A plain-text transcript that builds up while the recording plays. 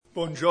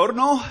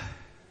Buongiorno,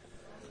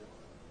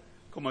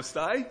 come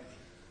stai?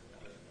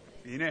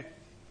 Bene.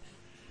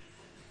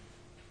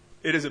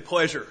 It is a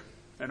pleasure,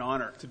 an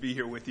honor to be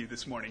here with you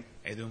this morning.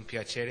 Ed è un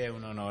piacere e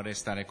un onore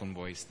stare con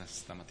voi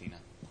stamattina.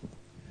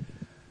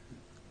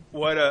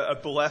 What a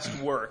blessed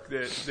work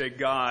that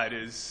God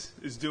is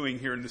doing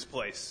here in this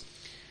place.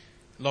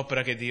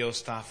 L'opera che Dio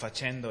sta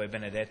facendo è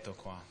benedetto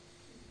qua.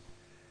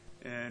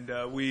 And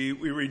we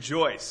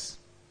rejoice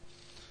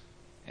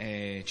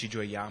E ci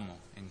gioiamo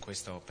in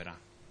questa opera,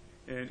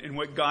 in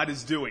what God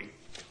is doing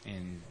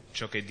in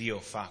ciò che Dio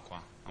fa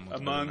qua a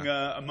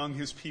Montebelluna, among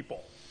His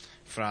people,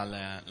 fra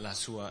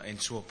il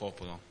suo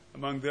popolo,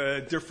 among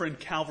the different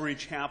Calvary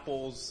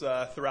chapels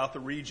throughout the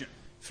region.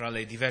 fra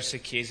le diverse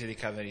chiese di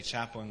Calvary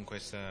Chapel in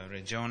questa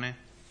regione.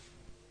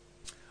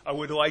 I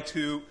would like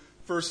to,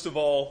 first of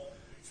all,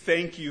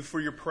 thank you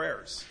for your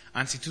prayers.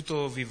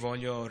 Anzitutto vi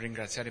voglio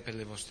ringraziare per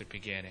le vostre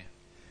preghiere.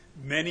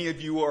 Many of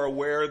you are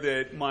aware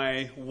that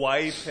my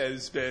wife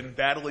has been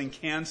battling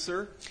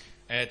cancer.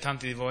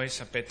 Tanti di voi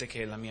sapete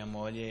che la mia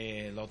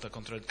moglie lotta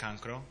contro il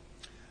cancro.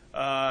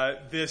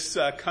 This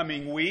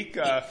coming week,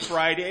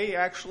 Friday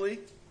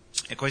actually,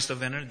 E questo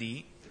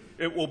venerdì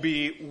it will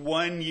be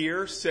 1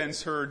 year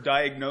since her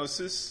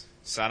diagnosis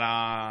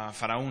farà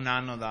un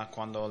anno da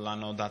quando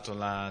l'hanno dato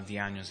la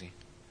diagnosi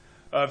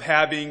of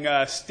having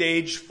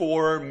stage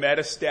 4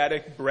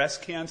 metastatic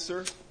breast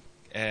cancer.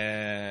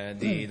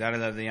 di dare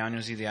la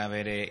diagnosi di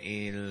avere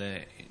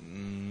il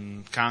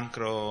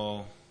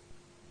cancro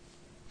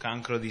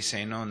di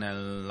seno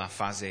nella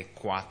fase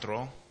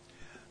 4,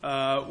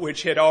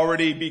 Which had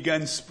already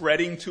begun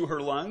spreading to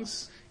her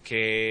lungs.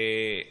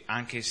 che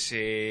anche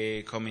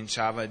se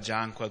cominciava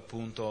già in quel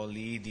punto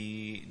lì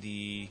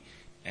di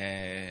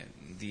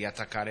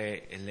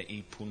attaccare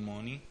i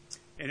polmoni.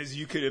 And as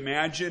you could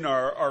imagine,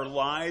 our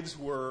lives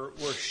were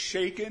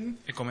shaken.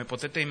 E come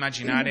potete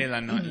immaginare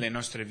le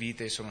nostre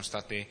vite sono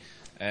state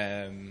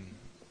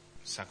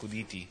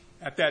sacuditi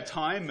At that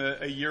time,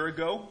 a year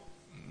ago,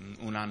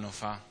 un anno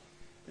fa.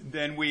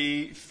 then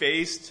we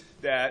faced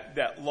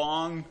that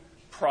long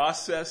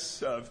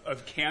process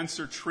of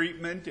cancer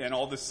treatment and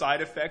all the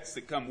side effects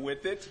that come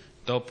with it.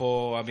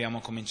 Dopo abbiamo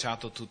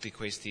cominciato tutti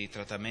questi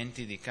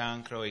trattamenti di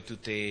cancro e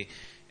tutti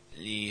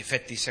gli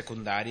effetti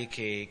secondari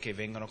che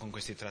vengono con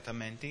questi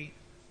trattamenti.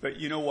 But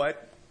you know what?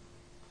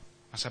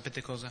 Ma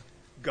sapete cosa?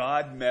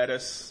 God met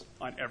us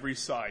on every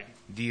side.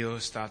 Dio è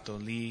stato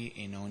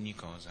lì in ogni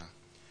cosa.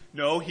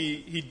 No,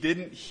 he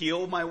didn't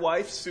heal my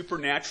wife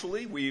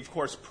supernaturally. We, of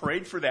course,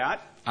 prayed for that.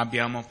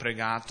 Abbiamo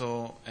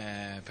pregato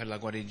per la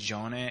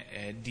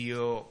guarigione,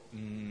 Dio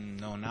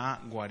non ha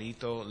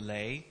guarito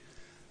lei,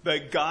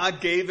 But God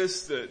gave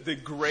us the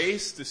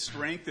grace, the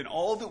strength, and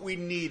all that we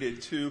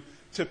needed to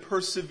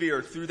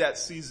persevere through that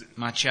season.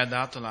 ma ci ha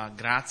dato la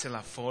grazia,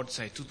 la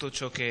forza e tutto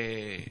ciò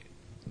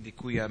di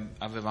cui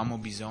avevamo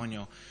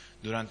bisogno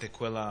durante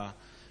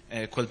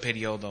quel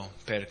periodo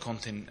per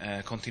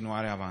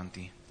continuare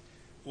avanti.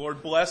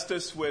 Lord blessed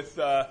us with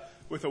a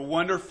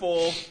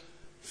wonderful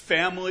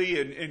family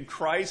in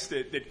Christ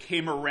that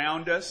came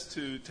around us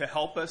to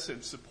help us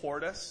and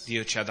support us.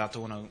 Dio ci ha dato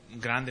una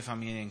grande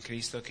famiglia in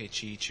Cristo che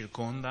ci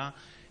circonda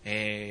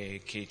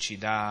e che ci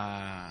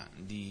dà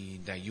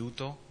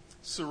d'aiuto.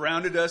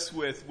 Surrounded us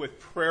with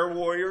prayer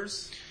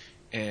warriors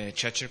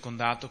Ci ha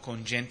circondato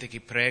con gente che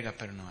prega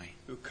per noi,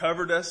 who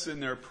covered us in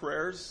their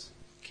prayers.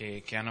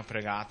 che hanno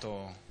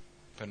pregato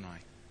per noi.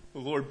 The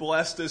Lord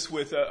blessed us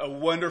with a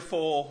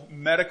wonderful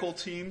medical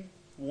team,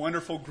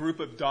 wonderful group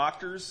of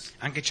doctors.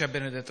 Anche ci ha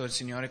benedetto il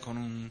Signore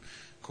con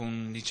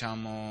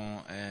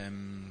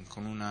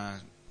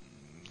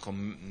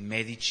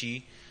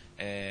medici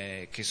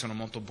che sono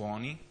molto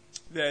buoni,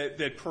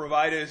 That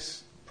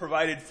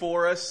provided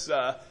for us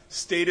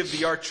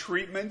state-of-the-art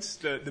treatments,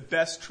 the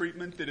best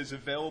treatment that is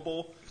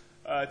available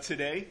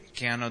today.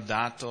 che hanno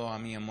dato a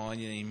mia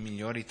moglie i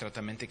migliori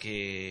trattamenti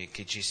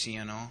che ci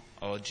siano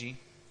oggi.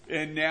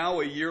 And now,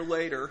 a year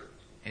later,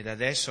 Ed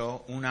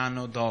adesso, un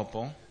anno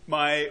dopo,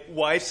 my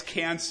wife's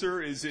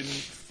cancer is in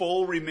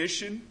full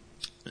remission.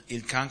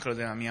 il cancro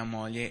della mia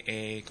moglie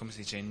è, come si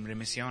dice, in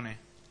remissione?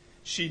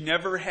 She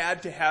never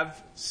had to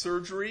have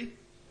surgery.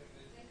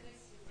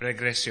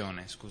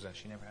 Regressione, scusa.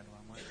 She never had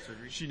one more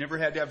surgery. She never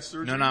had to have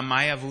surgery. Non ha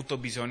mai avuto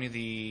bisogno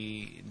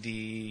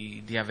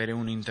di avere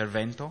un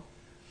intervento.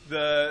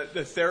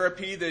 The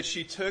therapy that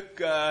she took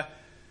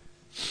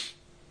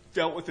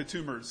dealt with the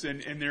tumors,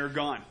 and they're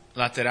gone.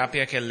 La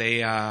terapia che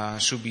lei ha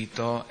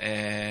subito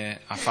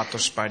ha fatto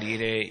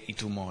sparire i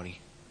tumori.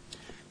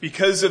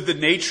 Because of the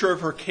nature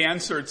of her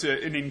cancer, it's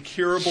an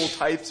incurable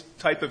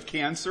type of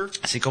cancer.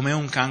 Siccome è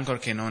un cancro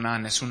che non ha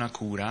nessuna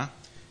cura,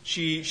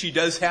 She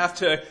does have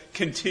to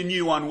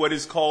continue on what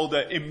is called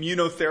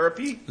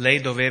immunotherapy. lei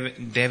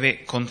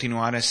deve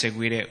continuare a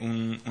seguire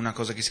una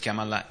cosa che si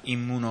chiama la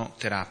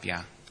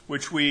immunoterapia,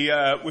 Which we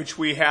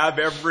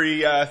have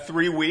every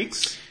 3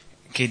 weeks.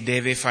 che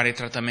deve fare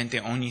trattamenti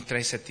ogni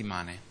 3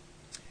 settimane.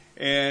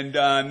 And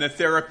the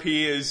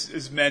therapy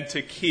is meant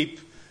to keep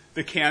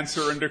the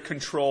cancer under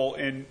control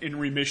and in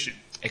remission.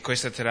 E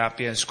questa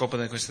terapia, il scopo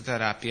di questa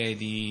terapia è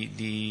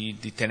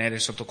di tenere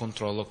sotto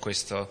controllo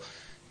questo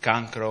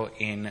cancro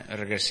in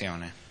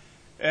regressione.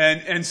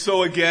 And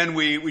so again,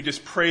 we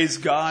just praise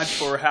God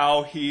for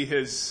how He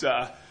has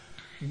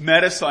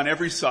met us on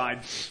every side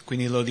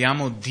Quindi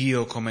lodiamo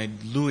Dio come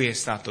Lui è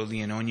stato lì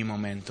in ogni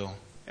momento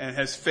and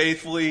has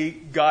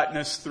faithfully gotten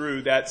us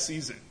through that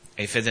season.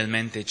 e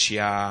fedelmente ci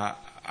ha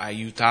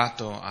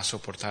aiutato a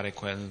sopportare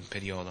quel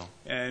periodo.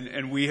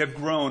 And we have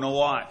grown a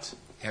lot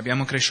E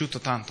abbiamo cresciuto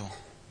tanto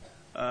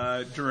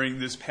during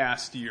this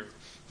past year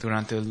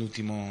durante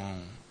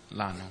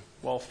l'anno,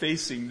 while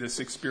facing this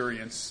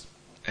experience.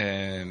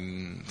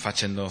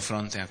 facendo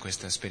fronte a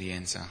questa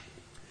esperienza.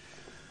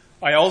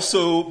 I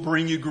also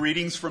bring you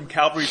greetings from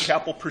Calvary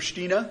Chapel,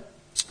 Pristina.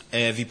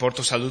 Vi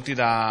porto saluti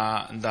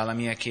dalla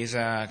mia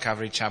chiesa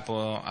Calvary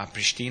Chapel a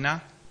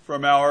Pristina,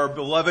 From our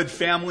beloved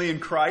family in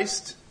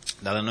Christ.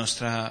 dalla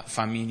nostra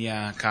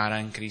famiglia cara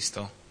in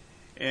Cristo.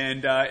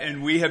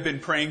 And we have been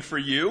praying for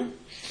you.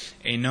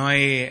 E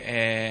noi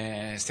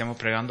stiamo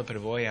pregando per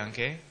voi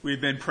anche. We've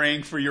been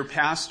praying for your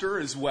pastor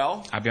as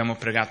well, Abbiamo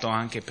pregato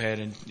anche per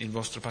il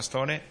vostro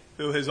pastore,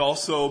 who has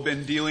also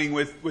been dealing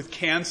with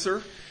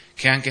cancer.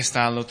 che anche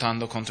sta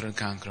lottando contro il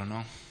cancro,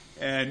 no?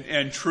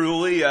 And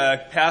truly,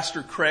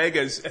 Pastor Craig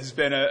has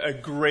been a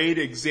great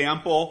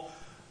example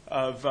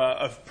of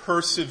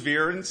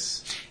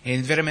perseverance. E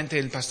veramente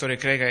il pastore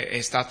Craig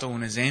è stato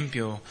un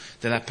esempio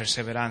della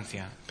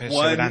perseveranza.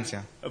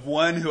 Of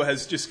one who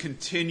has just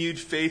continued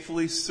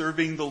faithfully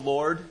serving the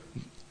Lord.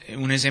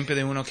 Un esempio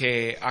di uno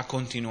che ha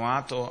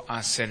continuato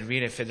a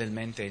servire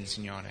fedelmente il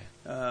Signore.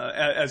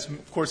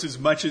 Of course, as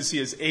much as he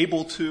is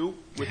able to,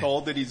 with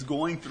all that he's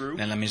going through.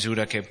 Nella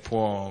misura che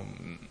può,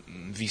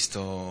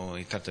 visto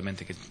i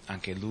trattamenti che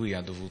anche lui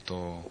ha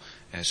dovuto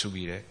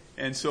subire.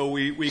 And so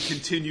we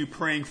continue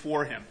praying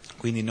for him.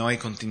 Quindi noi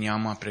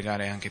continuiamo a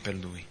pregare anche per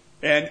lui.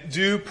 And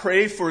do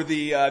pray for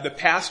the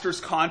pastors'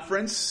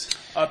 conference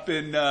up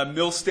in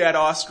Millstadt,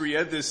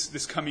 Austria,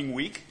 this coming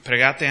week.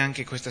 Pregate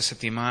anche questa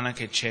settimana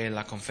che c'è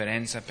la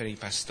conferenza per i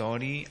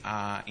pastori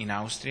in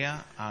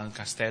Austria, al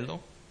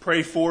castello.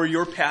 Pray for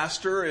your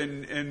pastor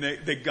and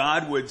that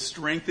God would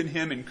strengthen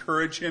him,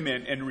 encourage him,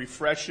 and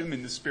refresh him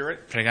in the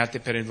Spirit. Pregate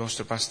per il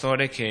vostro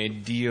pastore che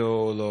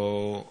Dio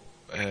lo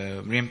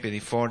riempie di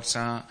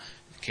forza,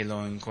 che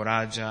lo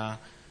incoraggia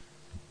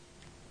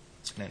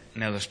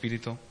nello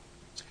spirito.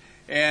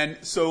 And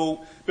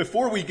so,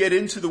 before we get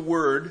into the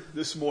Word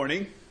this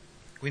morning,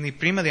 Quindi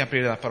prima di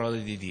aprire la parola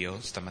di Dio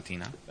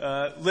stamattina,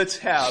 let's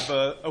have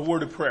a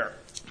word of prayer.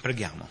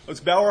 preghiamo.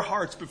 Let's bow our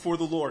hearts before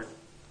the Lord.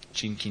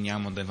 Ci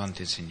inchiniamo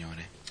davanti al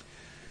Signore.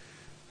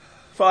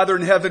 Father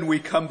in heaven, we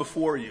come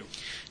before you.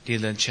 Dio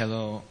del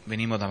cielo,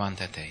 venimo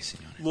davanti a te,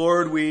 Signore.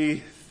 Lord,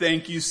 we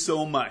thank you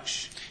so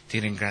much Ti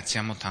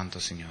ringraziamo tanto,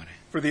 Signore,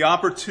 for the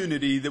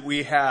opportunity that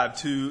we have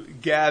to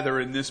gather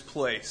in this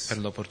place. per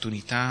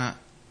l'opportunità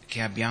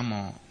che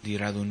abbiamo di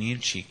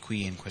radunirci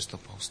qui in questo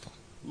posto.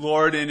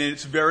 Lord, and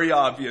it's very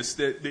obvious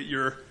that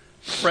your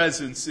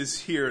presence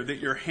is here, that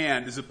your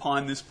hand is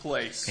upon this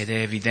place. Ed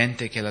è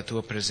evidente che la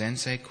tua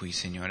presenza è qui,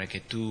 Signore,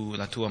 che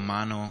la tua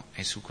mano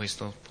è su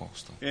questo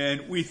posto.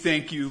 And we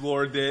thank you,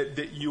 Lord,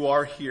 that you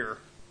are here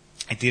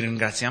E ti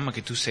ringraziamo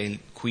che tu sei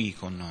qui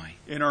con noi,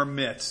 in our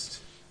midst.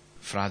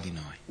 fra di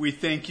noi. We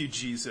thank you,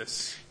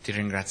 Jesus, Ti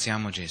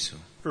ringraziamo, Gesù,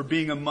 for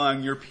being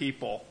among your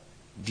people,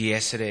 di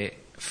essere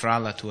fra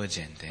la tua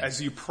gente, as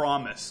you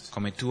promised,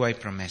 come tu hai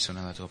promesso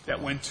nella tua that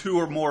parola. when two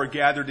or more are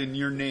gathered in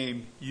your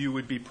name, you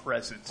would be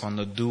present.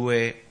 Quando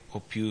due o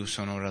più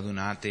sono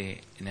radunate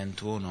nel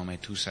tuo nome,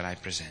 tu sarai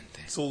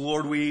presente. So,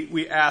 Lord,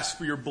 we ask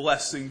for your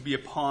blessing be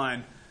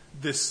upon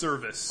this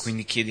service.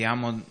 Quindi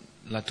chiediamo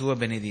la tua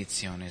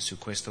benedizione su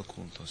questo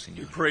culto, We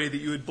Signore. pray that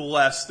you would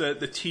bless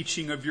the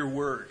teaching of your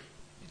word.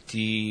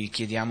 Ti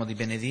chiediamo di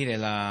benedire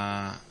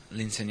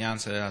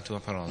l'insegnanza della tua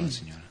parola,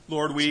 Signore.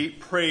 Lord, we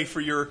pray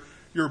for your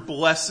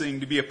blessing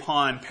to be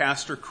upon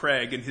Pastor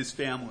Craig and his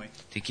family.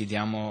 Ti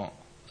chiediamo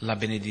la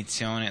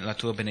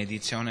tua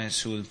benedizione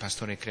sul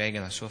pastore Craig e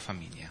la sua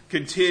famiglia.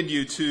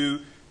 Continue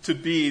to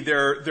be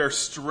their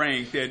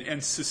strength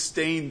and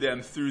sustain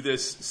them through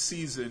this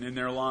season in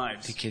their Ti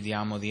lives.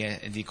 chiediamo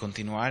di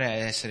continuare a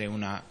essere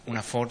una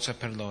forza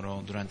per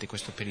loro durante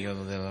questo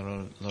periodo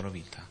della loro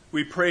vita.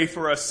 We pray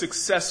for a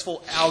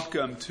successful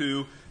outcome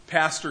to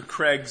Pastor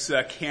Craig's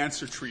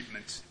cancer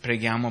treatment.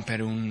 Preghiamo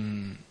per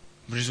un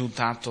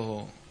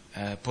risultato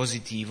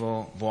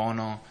positivo,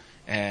 buono,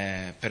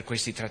 per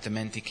questi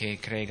trattamenti che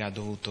Craig ha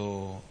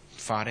dovuto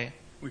fare,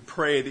 We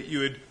pray that you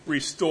would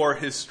restore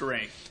his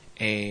strength.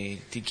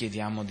 e ti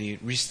chiediamo di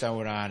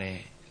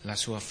restaurare la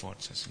sua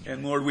forza, Signore.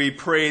 And Lord, we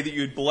pray that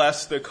you would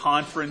bless the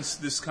conference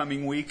this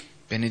coming week.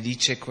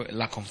 Benedice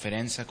la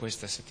conferenza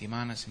questa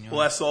settimana, Signore.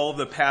 Bless all of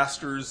the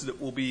pastors that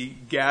will be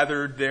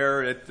gathered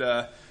there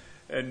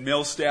at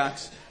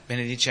Millstadt.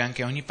 Benedice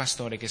anche ogni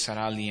pastore che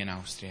sarà lì in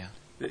Austria.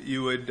 That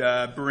you would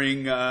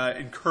bring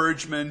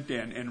encouragement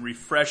and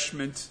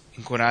refreshment.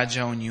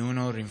 Incoraggia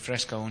ognuno,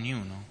 rinfresca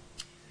ognuno.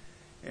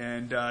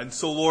 And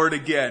so, Lord,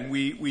 again,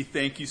 we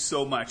thank you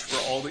so much for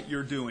all that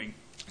you're doing.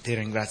 Ti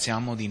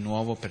ringraziamo di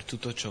nuovo per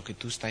tutto ciò che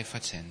tu stai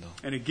facendo.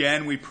 And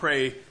again, we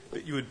pray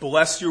that you would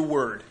bless your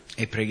word.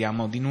 E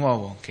preghiamo di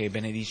nuovo che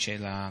benedice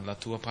la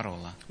tua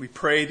parola. We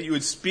pray that you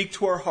would speak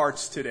to our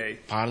hearts today.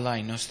 Parla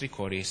ai nostri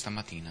cuori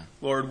stamattina.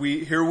 Lord,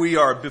 here we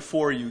are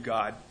before you,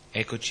 God.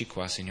 Eccoci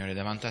qua, Signore,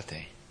 davanti a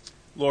te.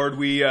 Lord,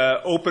 we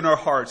open our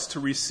hearts to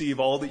receive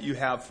all that you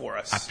have for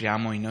us.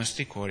 Apriamo i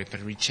nostri cuori per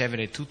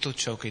ricevere tutto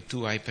ciò che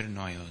tu hai per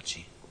noi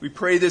oggi. We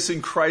pray this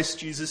in Christ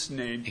Jesus'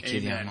 name. E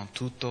chiediamo Amen.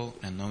 tutto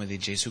nel nome di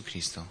Gesù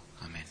Cristo.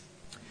 Amen.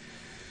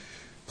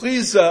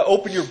 Please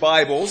open your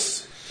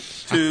Bibles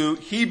to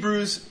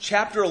Hebrews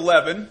chapter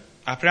 11.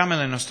 Apriamo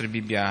le nostre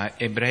Bibbie a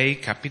Ebrei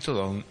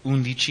capitolo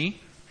 11.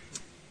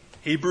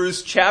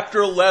 Hebrews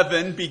chapter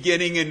 11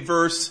 beginning in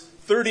verse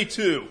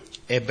 32.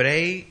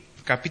 Ebrei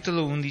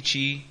capitolo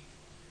 11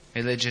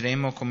 e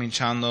leggeremo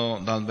cominciando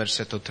dal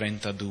versetto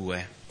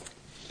 32.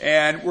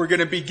 And we're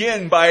going to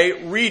begin by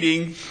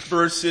reading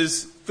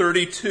verses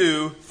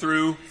 32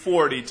 through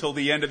 40 till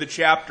the end of the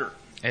chapter.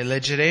 E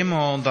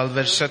leggeremo dal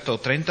versetto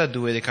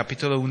 32 del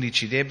capitolo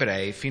 11 di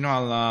Ebrei fino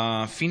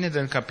alla fine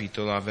del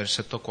capitolo, al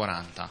versetto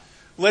 40.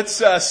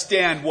 Let's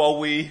stand while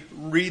we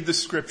read the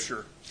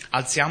scripture.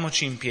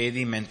 Alziamoci in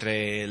piedi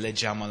mentre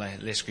leggiamo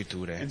le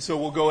scritture. And so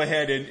we'll go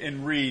ahead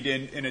and read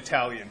in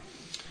Italian.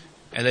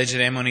 E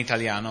leggeremo in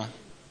italiano.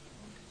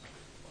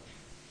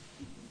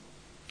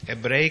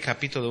 Ebrei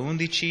capitolo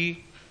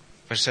 11,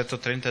 versetto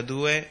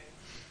 32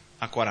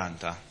 a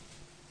 40.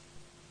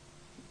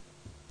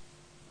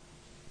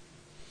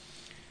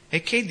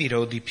 E che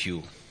dirò di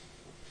più?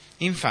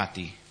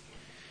 Infatti,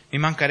 mi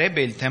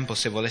mancherebbe il tempo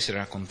se volessi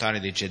raccontare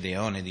di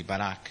Gedeone, di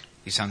Barak,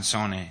 di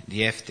Sansone,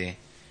 di Efte,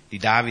 di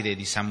Davide e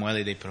di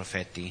Samuele dei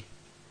profeti,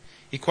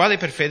 i quali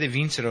per fede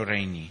vinsero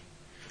regni,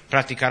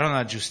 praticarono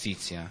la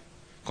giustizia,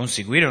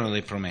 conseguirono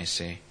le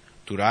promesse,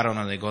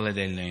 durarono le gole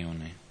del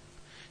leone,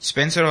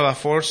 spensero la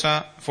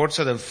forza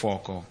del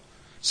fuoco,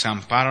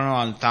 scamparono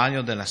al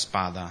taglio della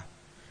spada,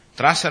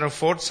 trassero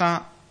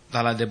forza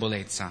dalla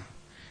debolezza,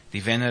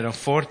 divennero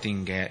forti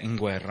in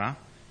guerra,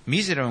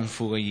 misero in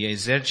fuga gli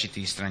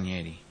eserciti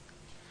stranieri.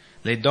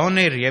 Le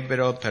donne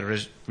riebbero per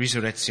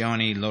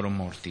risurrezione i loro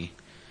morti,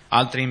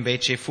 altri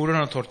invece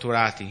furono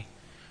torturati,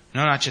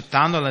 non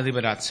accettando la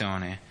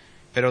liberazione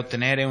per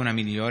ottenere una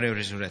migliore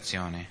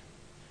risurrezione.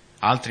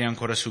 Altri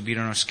ancora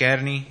subirono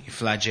scherni e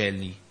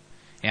flagelli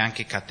e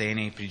anche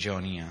catene e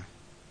prigionia.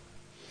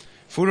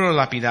 Furono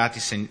lapidati,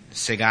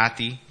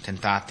 segati,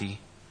 tentati,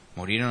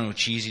 morirono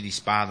uccisi di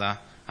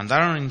spada,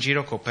 andarono in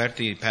giro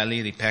coperti di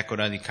pelli di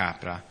pecora e di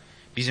capra,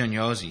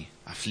 bisognosi,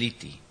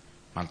 afflitti,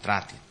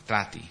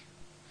 maltrattati.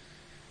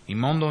 Il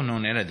mondo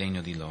non era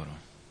degno di loro.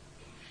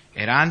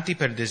 Erranti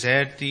per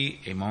deserti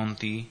e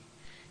monti,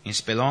 in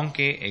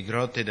spelonche e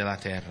grotte della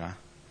terra.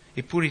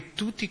 Eppure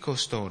tutti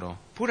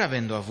costoro, pur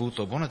avendo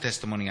avuto buona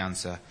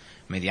testimonianza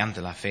mediante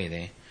la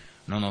fede,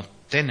 non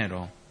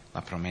ottennero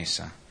la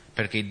promessa,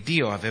 perché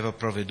Dio aveva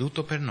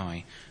provveduto per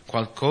noi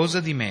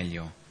qualcosa di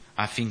meglio,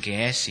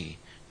 affinché essi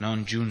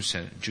non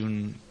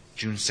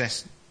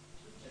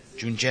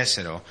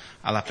giungessero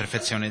alla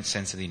perfezione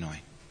senza di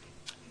noi.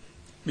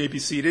 May be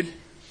seated.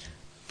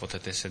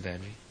 Potete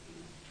sedervi.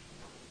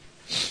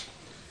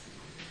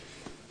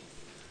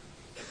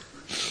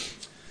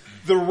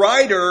 The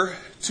writer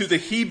to the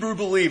Hebrew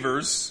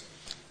believers,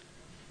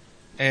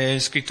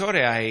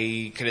 Scrittore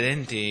ai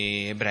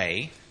credenti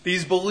ebrei,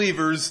 these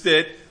believers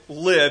that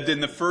lived in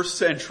the first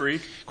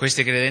century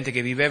questi credenti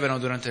che vivevano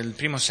durante il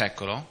primo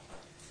secolo,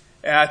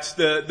 at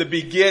the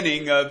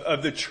beginning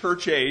of the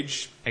church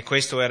age, e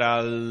questo era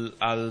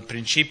al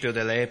principio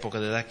dell'epoca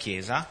della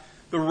Chiesa,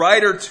 the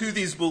writer to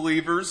these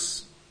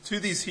believers, to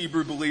these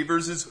Hebrew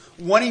believers, is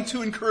wanting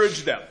to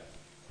encourage them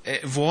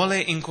vuole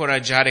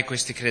incoraggiare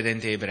questi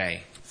credenti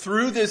ebrei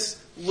through this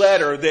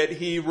letter that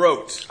he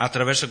wrote,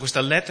 attraverso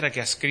questa lettera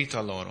che ha scritto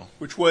a loro,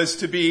 which was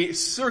to be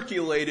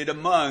circulated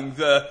among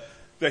the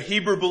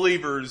Hebrew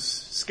believers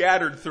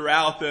scattered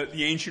throughout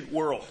the ancient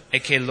world.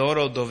 e che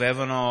loro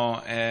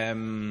dovevano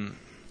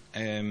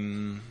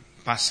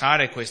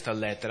passare questa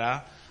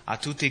lettera a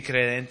tutti i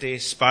credenti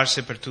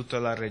sparsi per tutta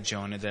la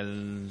regione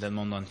del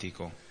mondo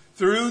antico.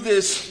 Through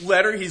this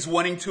letter, he's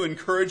wanting to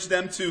encourage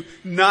them to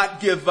not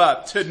give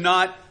up, to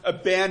not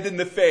abandon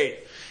the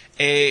faith.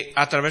 E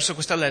attraverso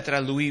questa lettera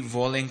lui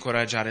vuole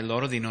incoraggiare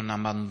loro di non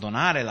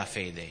abbandonare la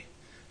fede.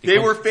 They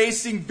were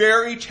facing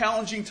very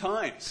challenging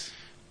times.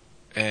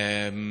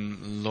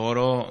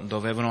 Loro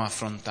dovevano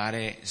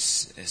affrontare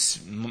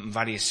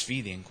varie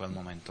sfide in quel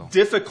momento,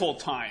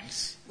 Difficult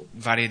times.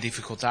 varie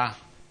difficoltà.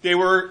 They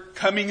were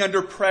coming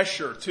under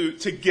pressure to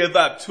give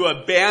up, to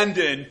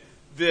abandon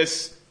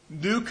this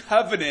new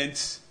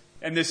covenant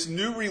and this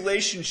new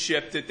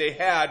relationship that they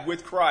had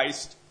with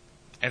Christ.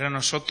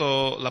 Erano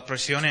sotto la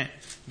pressione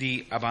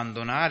di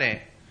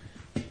abbandonare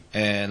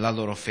la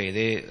loro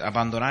fede,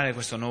 abbandonare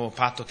questo nuovo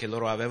patto che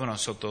loro avevano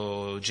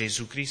sotto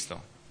Gesù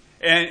Cristo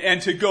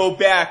And to go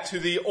back to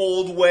the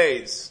old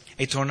ways.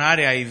 e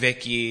tornare ai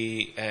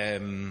vecchi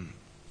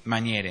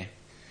maniere.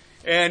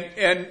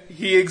 And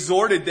he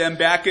exhorted them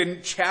back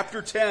in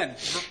chapter 10.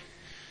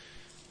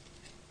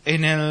 E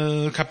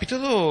nel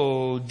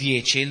capitolo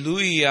 10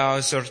 lui ha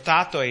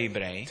esortato ai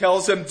ebrei.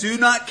 Tells them, do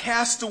not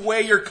cast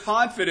away your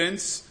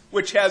confidence,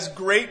 which has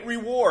great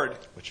reward.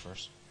 Which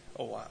verse?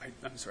 Oh,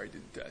 I'm sorry, I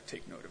didn't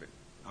take note of it.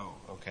 Oh,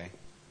 okay.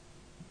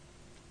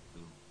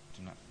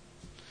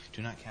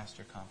 Do not cast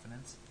your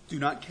confidence. Do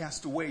not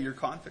cast away your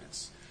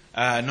confidence.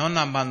 Non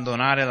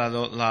abbandonare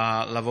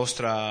la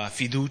vostra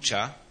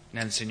fiducia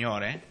nel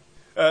Signore,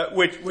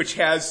 Which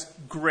has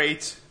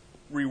great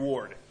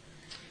reward.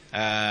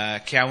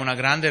 che ha una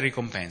grande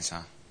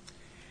ricompensa.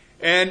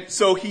 And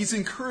so he's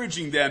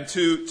encouraging them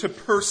to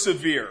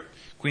persevere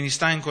Quindi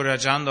sta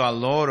incoraggiando a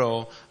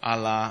loro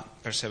alla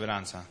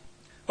perseveranza,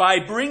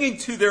 by bringing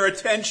to their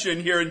attention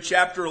here in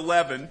chapter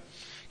 11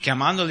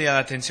 chiamandoli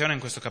all'attenzione in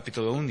questo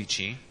capitolo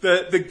 11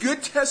 the good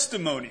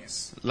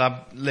testimonies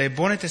le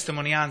buone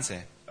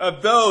testimonianze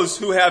of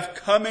those who have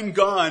come and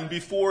gone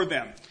before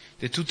them.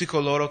 di tutti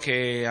coloro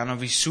che hanno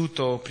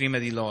vissuto prima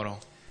di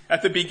loro. At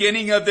the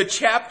beginning of the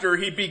chapter,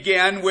 he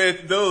began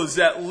with those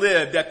that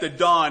lived at the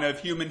dawn of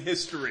human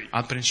history.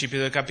 Al principio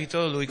del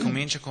capitolo lui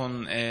comincia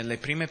con le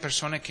prime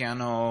persone che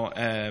hanno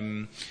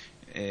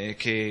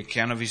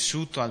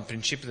vissuto al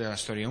principio della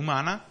storia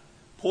umana,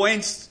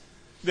 Points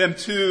them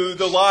to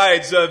the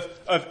lives of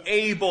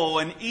Abel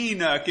and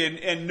Enoch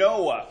and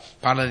Noah.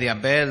 parla di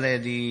Abele,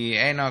 di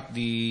Enoch,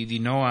 di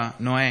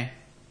Noè.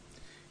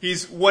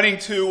 He's wanting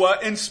to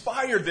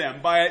inspire them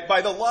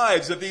by the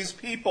lives of these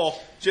people,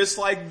 just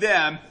like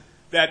them,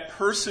 that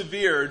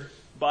persevered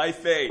by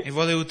faith. E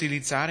vuole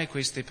utilizzare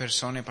queste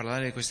persone,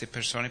 parlare di queste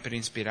persone per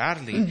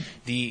ispirarli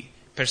di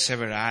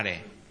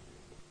perseverare.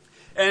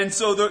 And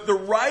so the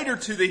writer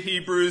to the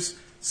Hebrews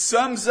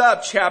sums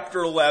up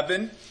chapter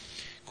 11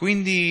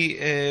 Quindi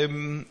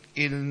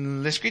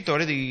lo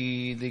scrittore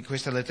di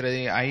questa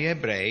lettera agli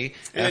ebrei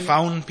fa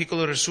un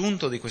piccolo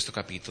riassunto di questo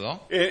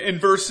capitolo in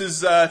verses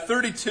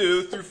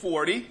 32 through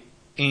 40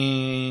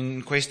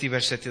 in questi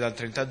versetti dal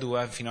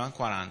 32 fino al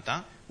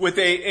 40, with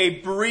a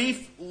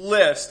brief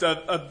list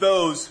of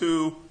those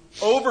who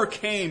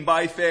overcame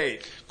by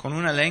faith. con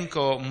un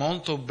elenco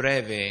molto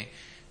breve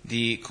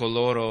di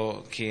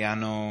coloro che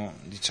hanno,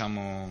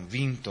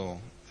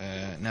 vinto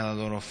nella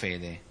loro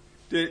fede,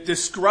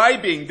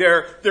 Describing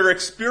their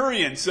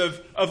experience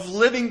of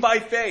living by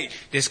faith,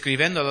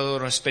 descrivendo la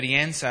loro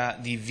esperienza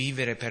di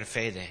vivere per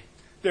fede,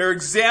 their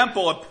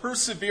example of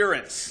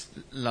perseverance.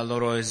 il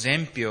loro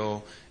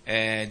esempio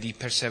di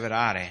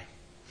perseverare.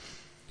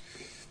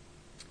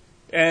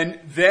 And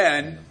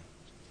then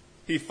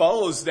he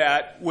follows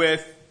that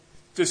with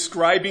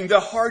describing the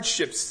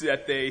hardships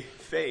that they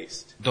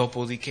faced.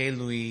 Dopodiché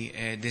lui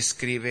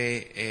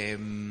descrive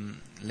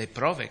le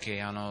prove che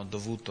hanno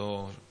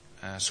dovuto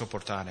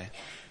sopportare.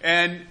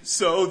 And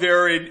so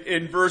there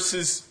in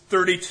verses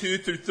 32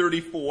 through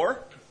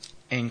 34,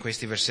 E in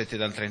questi versetti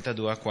dal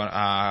 32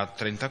 a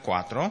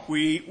 34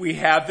 we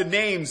have the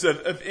names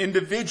of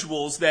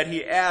individuals that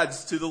he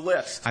adds to the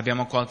list.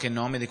 abbiamo qualche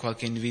nome di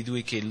qualche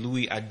individui che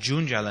lui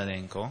aggiunge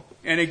all'elenco.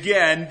 And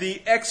again,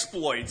 the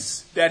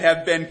exploits that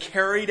have been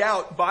carried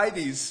out by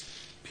these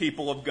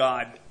people of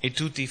God. E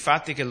tutti i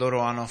fatti che loro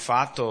hanno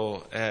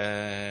fatto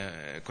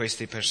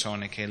queste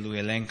persone che lui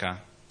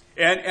elenca.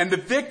 And the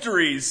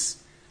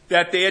victories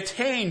that they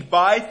attained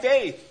by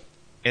faith.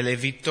 E le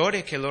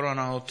vittorie che loro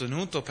hanno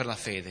ottenuto per la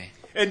fede.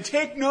 And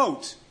take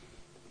note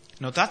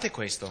Notate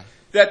questo.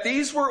 that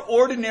these were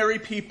ordinary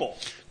people.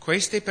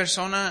 Queste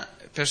persone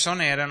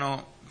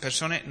erano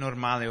persone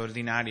normali,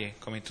 ordinarie,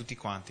 come tutti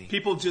quanti.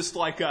 People just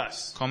like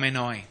us. Come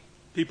noi.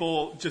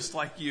 People just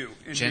like you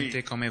and Gente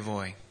me. come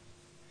voi.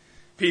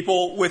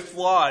 People with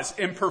flaws,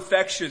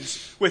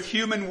 imperfections, with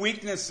human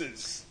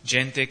weaknesses.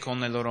 Gente con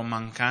le loro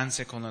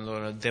mancanze, con le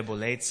loro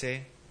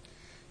debolezze.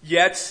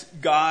 Yet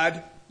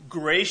God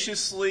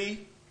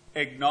graciously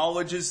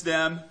acknowledges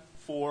them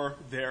for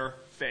their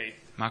faith.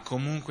 Ma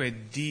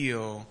comunque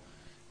Dio,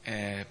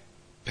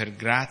 per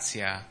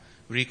grazia,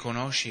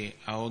 riconosce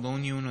ad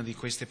ognuno di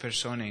queste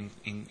persone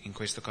in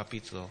questo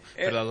capitolo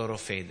per la loro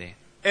fede.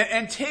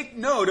 And take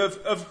note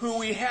of who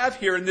we have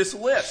here in this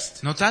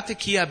list. Notate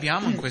chi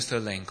abbiamo in questo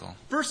elenco.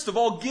 First of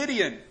all,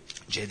 Gideon,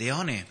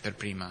 Gedeone per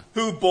prima,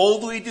 who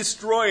boldly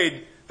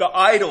destroyed the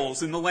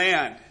idols in the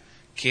land.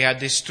 che ha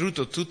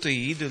distrutto tutti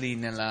gli idoli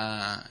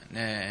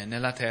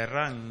nella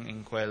terra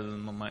in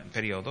quel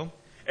periodo.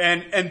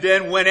 And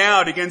then went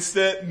out against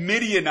the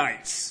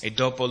Midianites E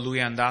dopo lui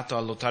è andato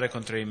a lottare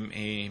contro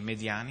i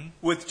Mediani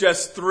with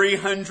just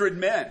 300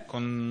 men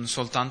con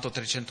soltanto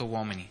 300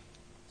 uomini.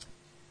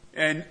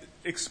 and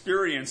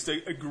experienced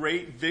a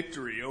great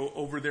victory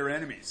over their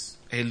enemies.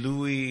 E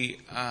lui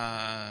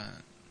ha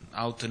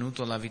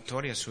ottenuto la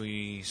vittoria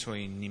sui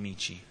suoi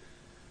nemici.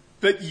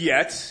 But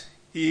yet,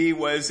 he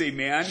was a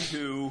man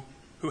who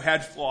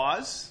had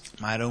flaws,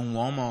 Ma era un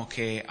uomo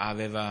che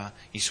aveva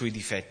i suoi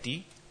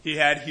difetti, He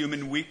had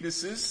human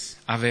weaknesses.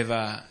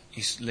 aveva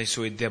le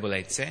sue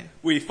debolezze.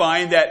 We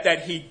find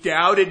that he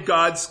doubted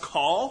God's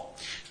call.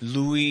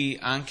 Lui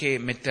anche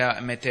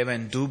metteva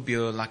in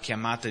dubbio la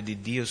chiamata di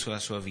Dio sulla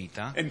sua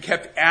vita. And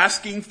kept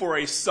asking for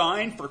a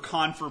sign for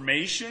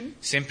confirmation.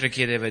 Sempre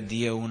chiedeva a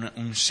Dio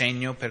un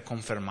segno per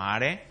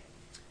confermare.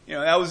 You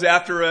know, that was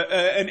after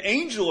an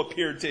angel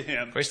appeared to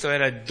him. Questo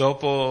era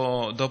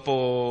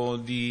dopo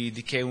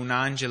di che un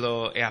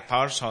angelo è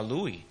apparso a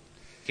lui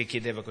che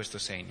chiedeva questo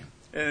segno.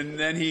 And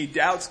then he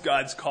doubts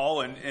God's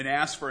call and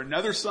asks for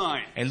another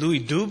sign. E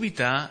lui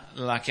dubita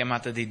la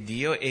chiamata di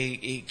Dio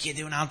e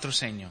chiede un altro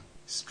segno.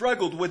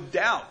 Struggled with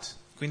doubt.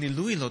 Quindi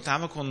lui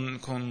lottava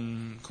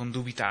con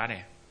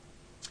dubitare.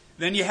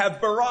 Then you have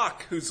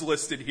Barak, who's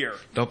listed here,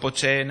 Dopo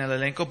c'è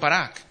nell'elenco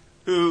Barak.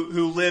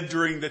 who lived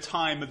during the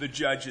time of the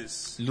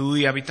judges,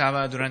 Lui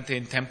abitava durante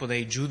il tempo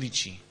dei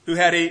giudici. who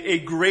had a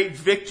great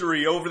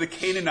victory over the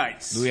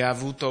Canaanites. Lui ha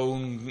avuto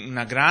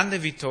una grande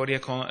vittoria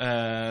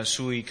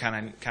sui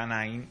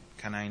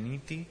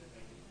Canaaniti.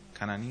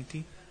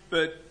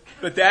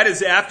 But that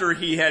is after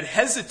he had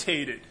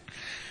hesitated.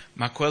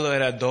 Ma quello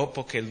era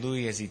dopo che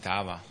lui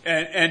esitava.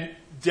 And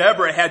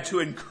Deborah had to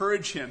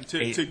encourage him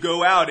to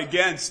go out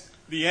against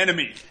the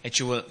enemy. E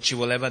ci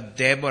voleva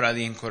Deborah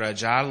di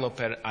incoraggiarlo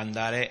per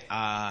andare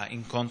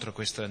incontro a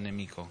questo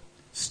nemico.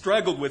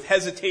 Struggled with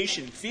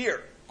hesitation,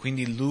 fear.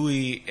 Quindi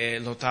lui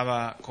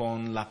lottava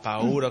con la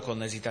paura, con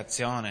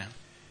l'esitazione.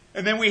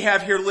 And then we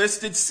have here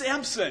listed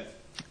Samson.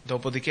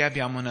 Dopodiché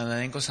abbiamo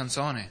nell'elenco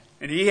Sansone.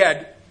 And he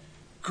had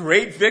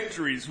great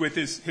victories with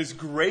his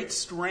great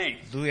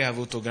strength Lui ha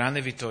avuto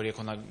grande vittoria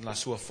con la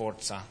sua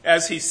forza.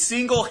 as he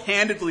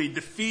single-handedly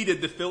defeated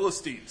the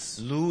Philistines.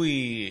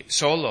 Lui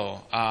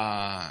solo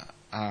ha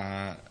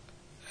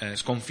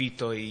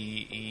sconfitto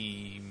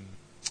i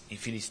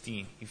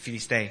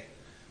Filistei.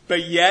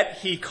 But yet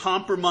he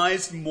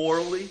compromised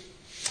morally.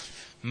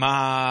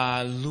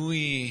 Ma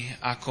lui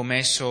ha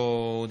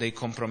commesso dei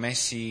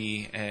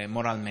compromessi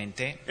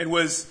moralmente. And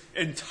was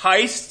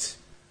enticed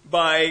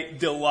by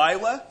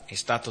Delilah, È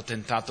stato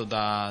tentato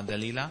da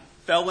Dalila,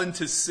 fell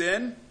into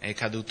sin, è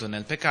caduto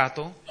nel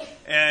peccato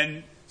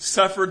and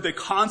suffered the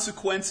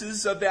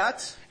consequences of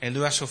that e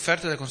lui ha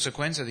sofferto le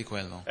conseguenze di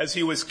quello. as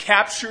he was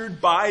captured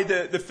by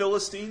the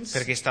Philistines.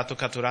 Perché è stato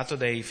catturato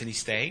dai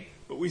Filistei.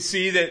 But we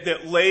see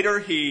that later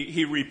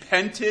he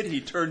repented,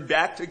 he turned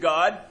back to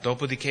God,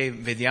 Dopodiché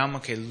vediamo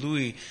che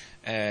lui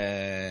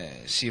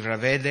si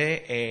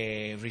ravvede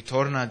e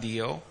ritorna a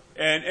Dio.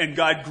 and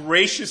God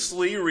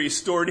graciously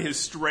restored his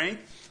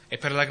strength, E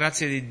per la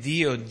grazia di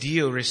Dio,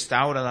 Dio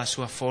restaura la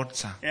sua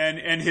forza.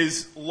 and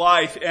his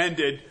life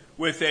ended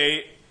with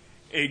a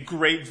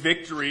great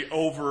victory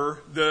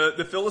over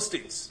the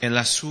Philistines. E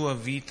la sua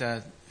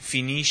vita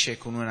finisce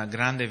con una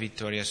grande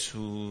vittoria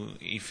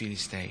sui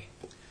Filistei.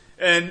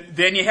 And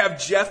then you have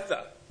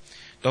Jephthah,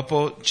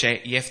 Dopo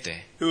c'è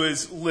Jefte, who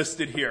is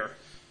listed here,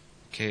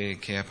 che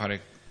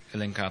appare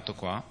elencato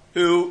qua,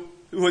 who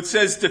it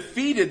says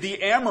defeated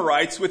the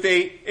Amorites with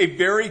a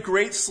very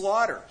great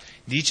slaughter.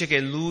 dice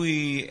che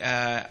lui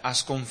ha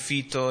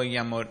sconfitto gli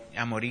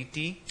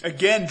Amoriti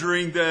Again,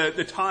 during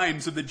the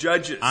times of the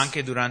judges.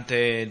 anche durante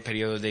il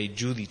periodo dei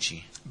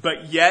giudici.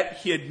 But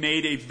yet he had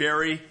made a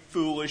very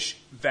foolish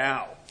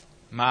vow.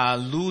 Ma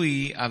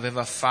lui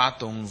aveva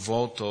fatto un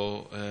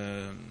voto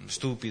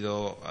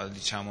stupido,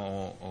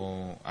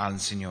 diciamo, al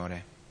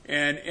Signore.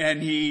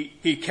 And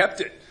he kept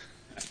it,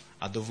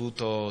 Ha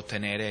dovuto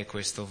tenere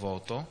questo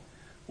voto,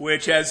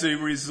 which as a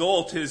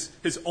result, his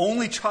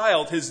only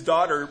child, his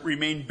daughter,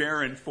 remained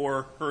barren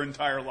for her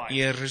entire life.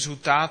 il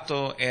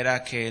risultato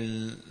era che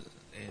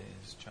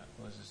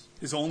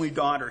His only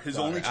daughter, his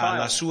only la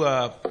child.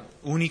 sua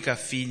unica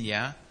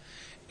figlia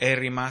è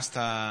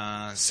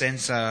rimasta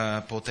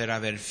senza poter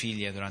avere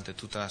figlie durante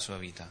tutta la sua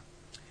vita.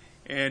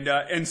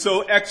 And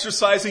so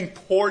exercising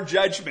poor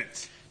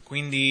judgment.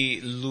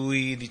 Quindi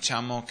lui,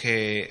 diciamo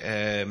che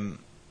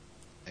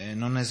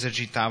non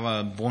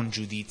esercitava buon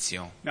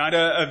giudizio Not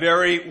a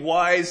very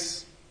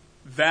wise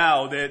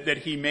vow that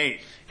he made.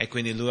 e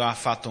quindi lui ha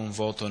fatto un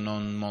voto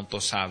non molto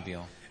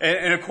savio.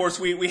 And of course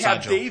we have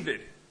Saggio. David,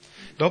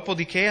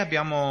 Dopodiché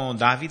abbiamo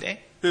Davide,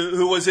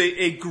 who was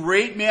a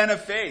great man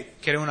of faith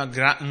che era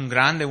un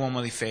grande uomo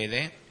di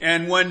fede,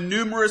 and won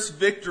numerous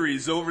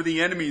victories over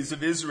the enemies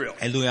of Israel.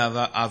 e lui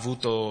ha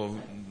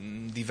avuto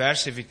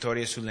diverse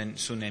vittorie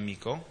sul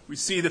nemico. We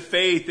see the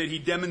faith that he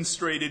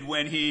demonstrated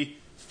when he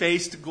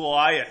faced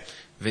Goliath.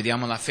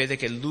 Vediamo la fede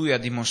che lui ha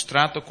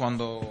dimostrato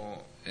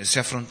quando si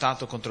è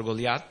affrontato contro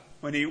Goliath,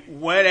 When he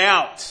went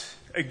out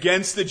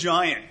against the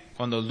giant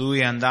quando lui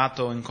è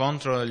andato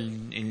incontro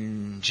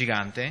il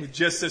gigante with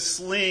just a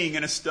sling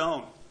and a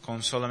stone,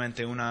 con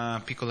solamente una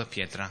piccola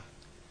pietra,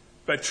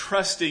 but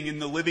trusting in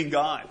the living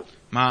God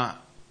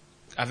ma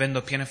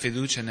avendo piena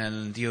fiducia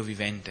nel Dio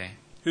vivente,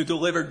 who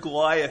delivered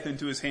Goliath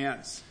into his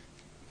hands.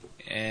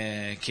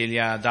 che gli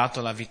ha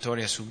dato la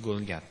vittoria su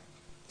Goliath.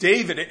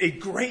 David, a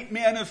great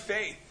man of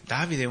faith,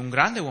 Davide è un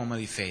grande uomo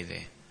di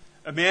fede,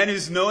 a man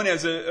who's known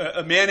as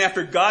a man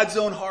after God's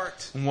own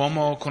heart. un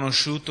uomo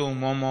conosciuto,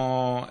 un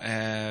uomo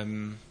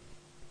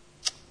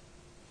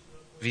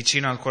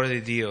vicino al cuore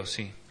di Dio,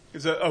 sì. He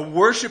was a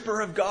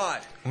worshiper of God,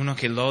 Uno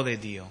che lode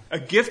Dio,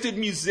 a gifted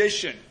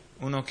musician,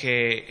 uno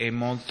che è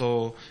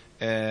molto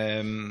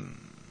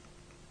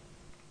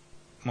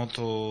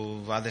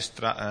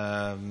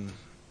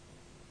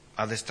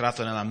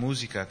addestrato nella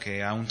musica,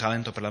 che ha un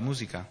talento per la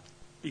musica.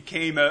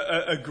 became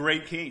a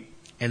great king.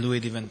 E lui è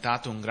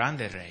diventato un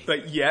grande re,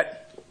 But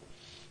yet,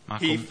 ma,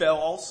 he fell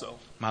also,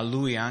 ma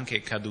lui anche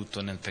è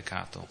caduto nel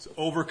peccato.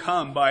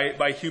 overcome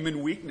by human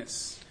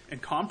weakness and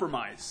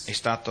compromise. È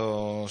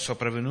stato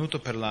sopravvenuto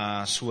per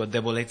la sua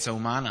debolezza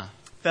umana,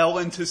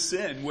 Fell into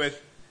sin with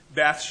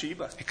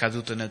Bathsheba. è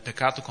caduto nel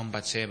peccato con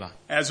Batseba.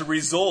 As a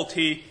result,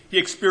 he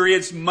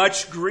experienced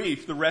much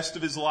grief the rest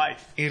of his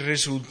life. Il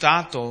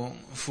risultato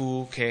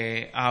fu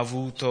che ha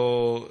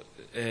avuto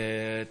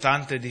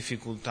tante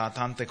difficoltà,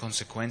 tante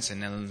conseguenze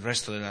nel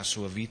resto della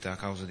sua vita a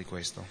causa di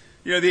questo.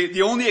 You know,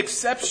 the only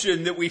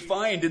exception that we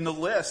find in the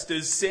list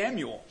is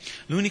Samuel,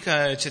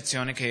 L'unica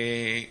eccezione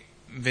che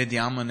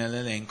vediamo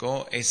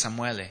nell'elenco è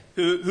Samuele,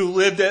 who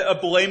lived a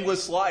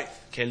blameless life.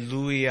 che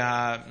lui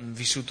ha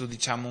vissuto,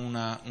 diciamo,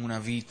 una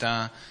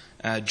vita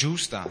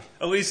giusta.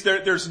 At least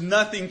there's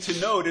nothing to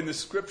note in the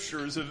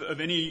scriptures of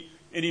any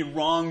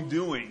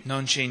wrongdoing.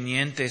 Non c'è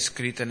niente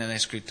scritto nelle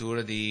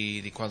scritture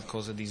di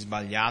qualcosa di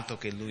sbagliato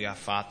che lui ha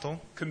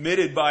fatto.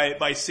 Committed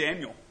by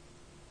Samuel.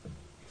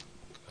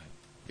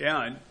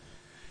 Yeah, and,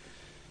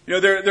 you know,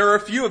 there are a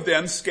few of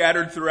them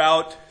scattered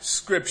throughout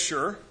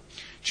Scripture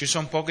Ci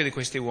sono pochi di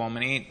questi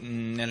uomini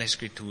nelle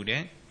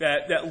scritture,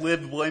 that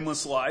lived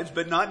blameless lives,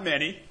 but not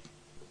many.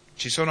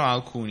 ci sono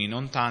alcuni,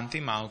 non tanti,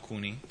 ma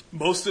alcuni.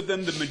 Most of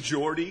them, the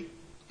majority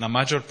La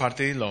maggior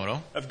parte di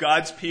loro, of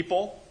God's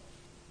people,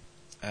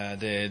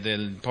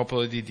 del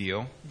popolo di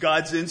Dio,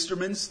 God's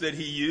instruments that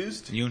He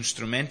used, gli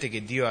strumenti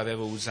che Dio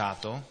aveva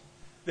usato,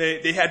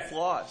 they had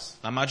flaws.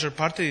 la maggior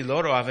parte di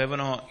loro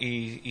avevano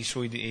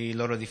i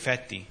loro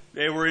difetti.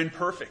 They were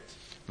imperfect.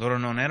 Loro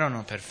non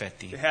erano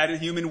perfetti, They had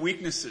human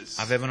weaknesses.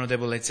 avevano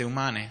debolezze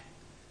umane,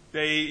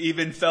 They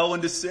even fell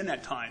into sin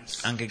at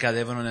times. anche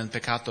cadevano nel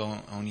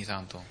peccato ogni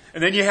tanto.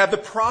 And then you have the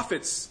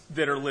prophets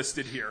that are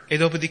listed here. E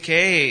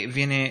dopodiché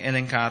viene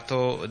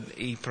elencato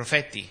i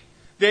profeti.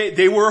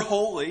 They were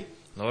holy,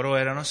 Loro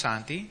erano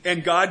santi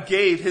and God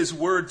gave His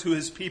word to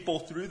His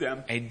people through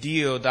them. e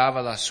Dio dava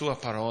la sua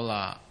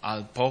parola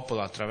al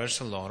popolo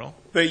attraverso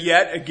loro, But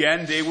yet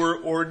again, they were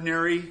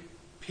ordinary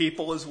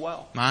people as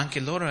well. ma anche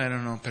loro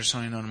erano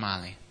persone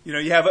normali. You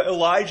know, you have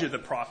Elijah the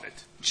prophet.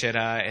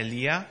 C'era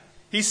Elia,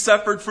 He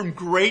suffered from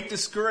great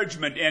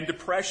discouragement and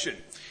depression.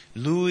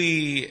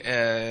 lui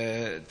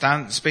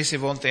spesse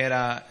volte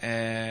era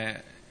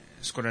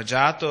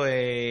scoraggiato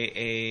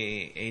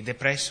e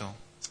depresso.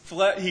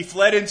 He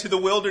fled into the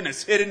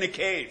wilderness, hid in a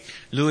cave.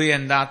 Lui è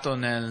andato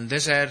nel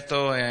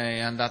deserto, è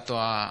andato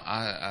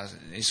è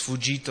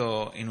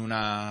sfuggito in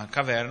una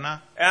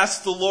caverna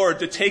Asked the Lord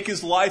to take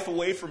his life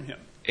away from him.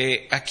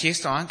 e ha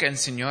chiesto anche al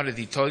Signore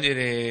di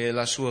togliere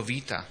la sua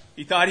vita.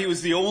 He thought he was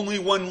the only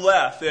one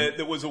left that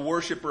was a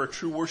worshiper, a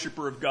true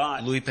worshiper of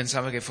God. Lui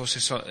pensava che fosse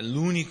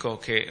l'unico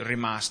che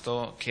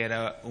rimasto, che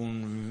era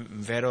un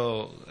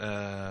vero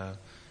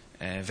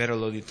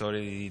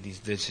loditore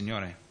del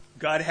Signore.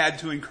 God had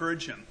to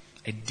encourage him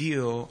E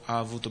Dio ha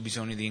avuto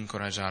bisogno di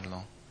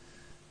incoraggiarlo.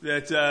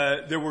 that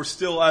there were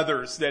still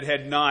others that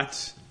had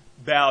not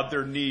bowed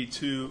their knee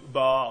to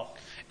Baal.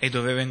 E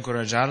doveva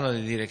incoraggiarlo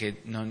di dire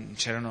che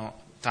c'erano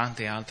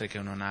tante altre che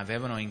non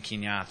avevano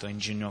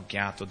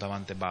inginocchiato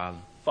davanti a Baal.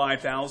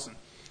 5,000.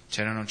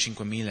 C'erano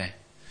 5.000.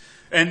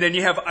 And then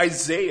you have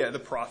Isaiah the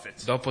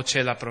prophet, Dopo c'è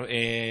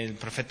il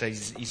profeta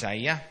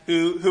Isaia,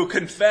 who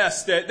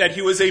confessed that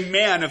he was a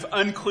man of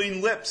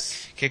unclean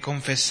lips. che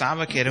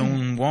confessava che era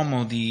un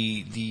uomo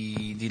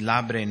di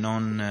labbra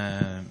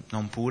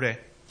non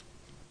pure,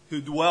 Who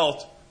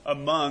dwelt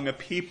among a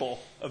people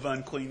of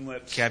unclean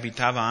lips. che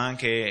abitava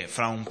anche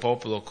fra un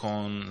popolo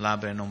con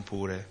labbra non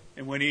pure.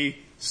 And when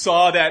he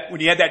saw that, when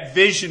he had that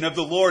vision of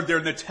the Lord there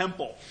in the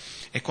temple,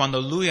 E quando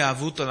lui ha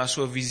avuto la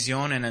sua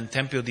visione nel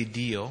Tempio di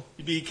Dio,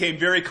 he became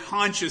very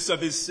conscious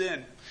of his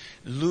sin.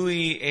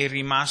 lui è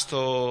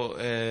rimasto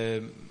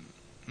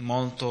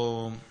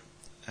molto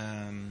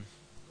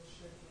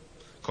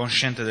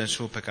cosciente del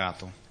suo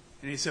peccato.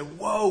 And he said,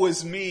 "Woe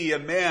is me, a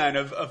man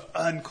of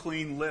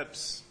unclean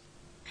lips."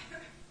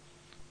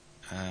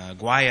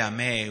 Guai a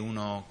me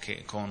uno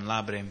che con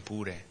labbra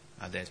impure,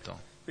 ha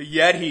detto. But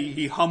yet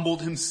he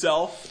humbled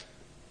himself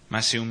Ma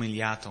si è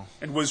umiliato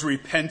and was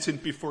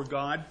repentant before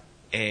God,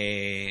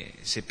 e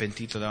si è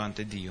pentito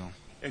davanti a Dio.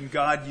 and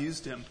God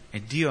used him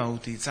E Dio ha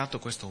utilizzato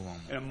questo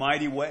uomo in a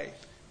mighty way.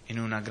 in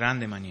una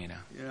grande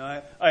maniera. You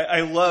know, I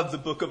love the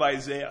book of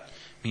Isaiah.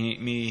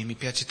 Mi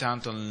piace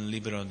tanto il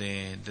libro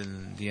di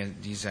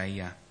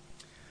Isaia.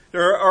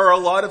 There are a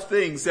lot of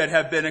things that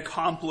have been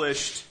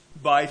accomplished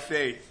by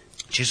faith,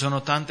 Ci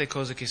sono tante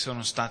cose che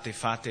sono state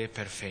fatte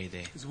per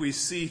fede. as we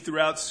see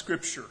throughout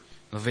Scripture.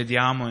 Lo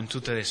vediamo in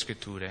tutte le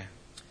scritture.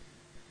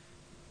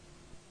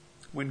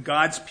 When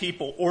God's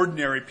people,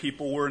 ordinary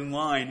people, were in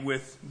line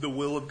with the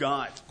will of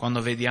God.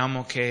 Quando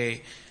vediamo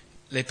che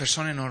le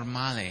persone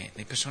normali,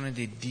 le persone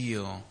di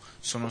Dio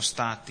sono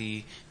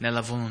stati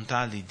nella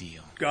volontà di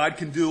Dio. God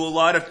can do a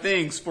lot of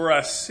things for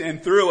us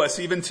and through us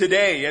even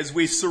today as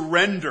we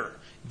surrender.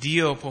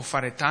 Dio può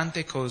fare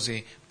tante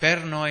cose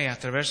per noi e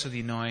attraverso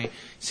di noi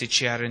se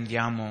ci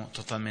arrendiamo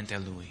totalmente a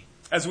Lui.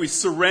 As we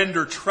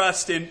surrender,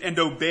 trust, and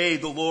obey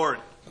the Lord.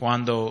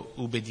 Quando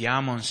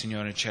ubbdiamo al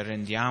Signore ci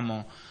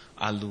arrendiamo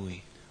a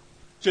Lui.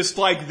 Just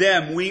like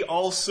them, we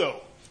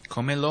also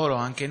Come loro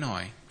anche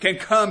noi can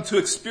come to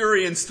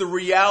experience the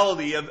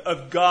reality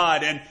of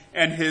God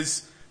and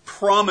His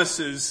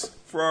promises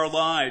for our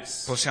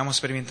lives possiamo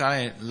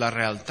sperimentare la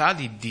realtà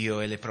di Dio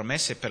e le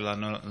promesse per la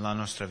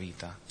nostra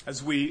vita.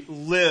 as we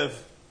live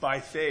by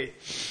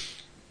faith.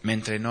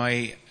 Mentre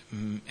noi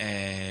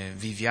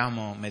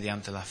viviamo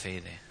mediante la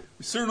fede.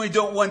 We certainly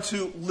don't want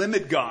to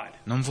limit God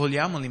Non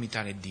vogliamo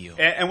limitare Dio.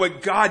 and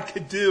what God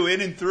could do in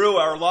and through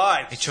our E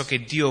lives. ciò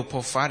che Dio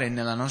può fare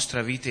nella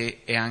nostra vita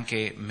e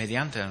anche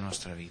mediante la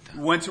nostra vita.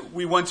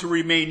 We want to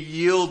remain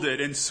yielded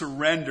and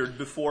surrendered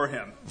before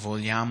Him,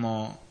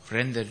 Vogliamo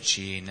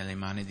renderci nelle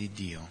mani di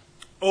Dio,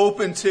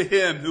 open to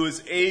Him who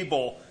is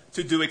able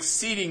to do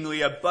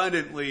exceedingly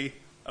abundantly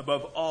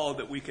above all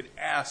that we could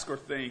ask or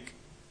think.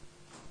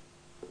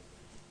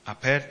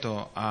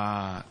 aperto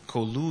a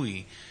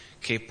colui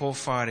che può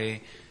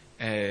fare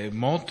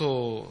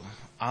molto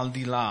al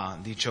di là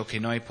di ciò che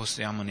noi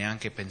possiamo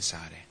neanche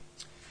pensare.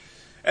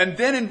 And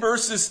then in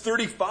verses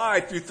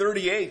 35 through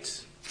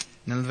 38,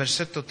 Nel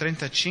versetto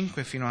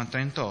 35 fino a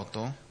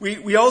 38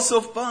 we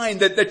also find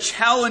that the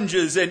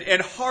challenges and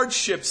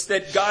hardships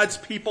that God's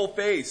people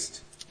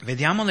faced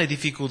vediamo le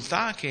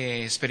difficoltà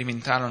che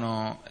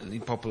sperimentarono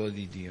il popolo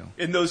di Dio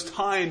in those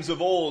times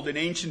of old, in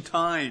ancient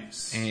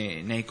times.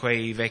 nei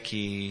quei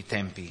vecchi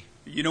tempi.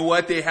 You know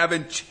what? They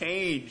haven't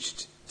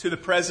changed to the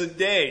present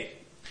day.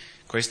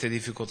 Queste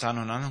difficoltà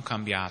non hanno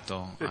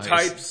cambiato. The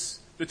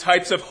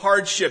types of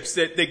hardships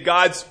that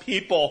God's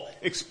people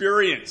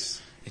experience.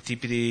 I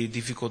tipi di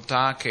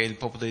difficoltà che il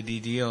popolo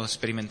di Dio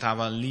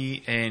sperimentava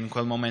lì e in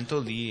quel momento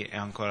lì è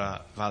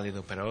ancora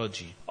valido per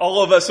oggi. All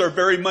of us are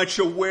very much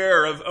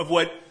aware of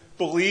what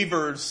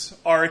believers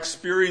are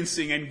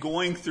experiencing and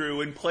going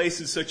through in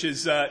places such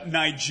as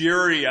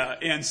Nigeria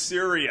and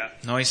Syria.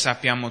 Noi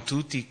sappiamo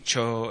tutti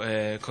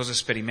cosa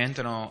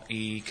sperimentano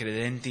i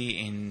credenti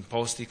in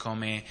posti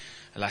come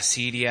la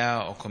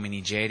Siria o come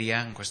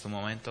Nigeria in questo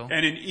momento,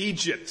 And in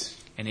Egypt,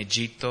 in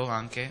Egitto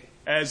anche.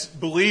 as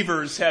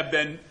believers have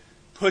been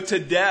put to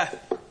death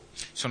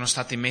Sono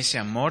stati messi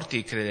a morte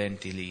i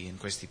credenti lì in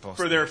questi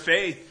posti for their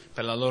faith.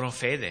 per la loro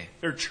fede.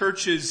 Their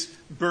churches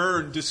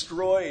burned,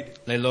 destroyed.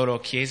 Le loro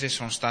chiese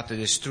sono state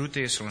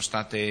distrutte, sono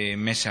state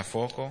messe a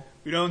fuoco.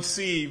 We don't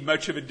see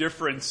much of a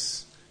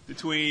difference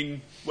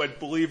between what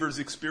believers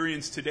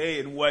experience today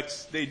and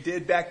what they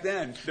did back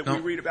then that we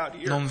read about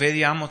here. Non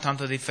vediamo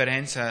tanta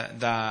differenza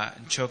da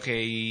ciò che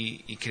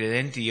i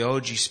credenti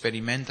oggi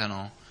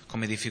sperimentano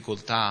come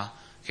difficoltà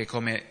che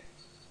come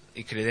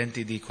i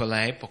credenti di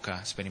quella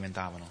epoca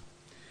sperimentavano.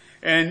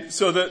 And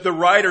so the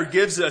writer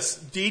gives us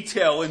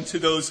detail into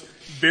those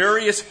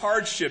various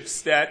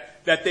hardships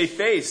that they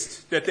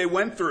faced, that they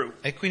went through.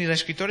 E quindi lo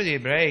scrittore di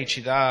Ebrei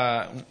ci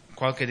dà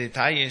qualche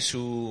dettaglio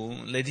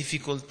sulle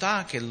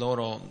difficoltà che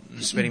loro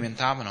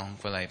sperimentavano in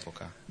quella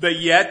epoca. But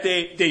yet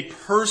they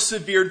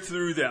persevered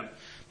through them.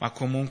 Ma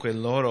comunque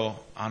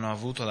loro hanno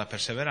avuto la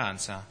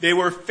perseveranza. They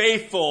were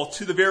faithful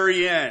to the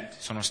very end.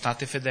 Sono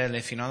state fedeli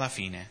fino alla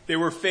fine. They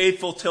were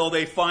faithful till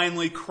they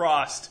finally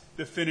crossed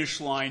the finish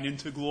line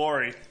into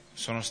glory.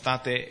 Sono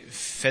state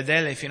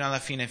fedeli fino alla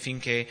fine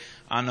finché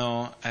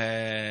hanno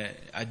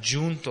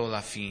aggiunto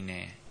la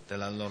fine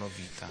della loro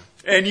vita.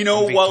 And you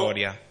know,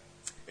 vittoria.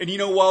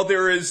 while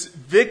there is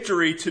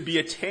victory to be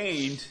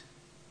attained,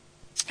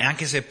 E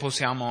anche se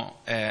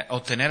possiamo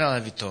ottenere la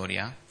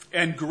vittoria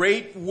and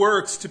great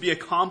works to be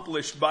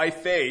accomplished by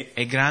faith,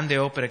 e grandi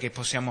opere che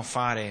possiamo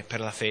fare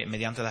per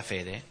mediante la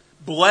fede,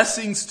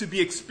 blessings to be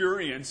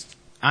experienced,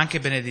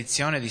 anche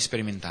benedizione di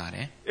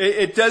sperimentare,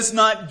 it does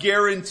not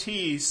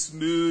guarantee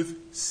smooth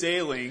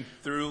sailing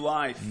through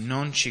life.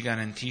 non ci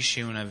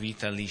garantisce una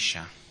vita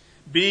liscia.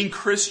 Being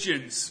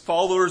Christians,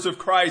 followers of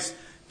Christ,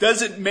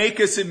 doesn't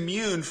make us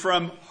immune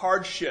from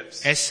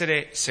hardships.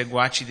 Essere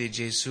seguaci di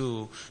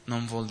Gesù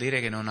non vuol dire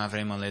che non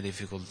avremo le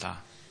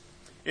difficoltà.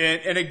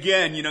 And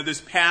again, you know, this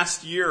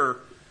past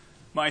year,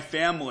 my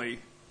family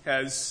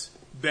has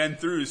been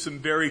through some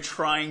very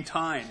trying E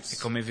times.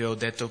 come vi ho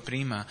detto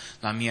prima,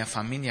 la mia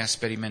famiglia ha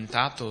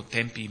sperimentato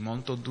tempi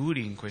molto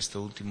duri in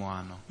questo ultimo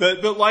anno.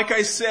 But like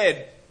I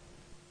said,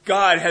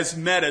 God has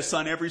met us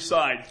on every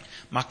side.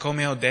 Ma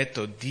come ho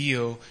detto,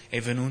 Dio è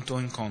venuto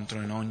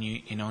incontro in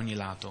ogni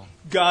lato,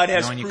 God in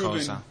has ogni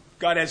cosa.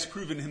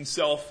 proven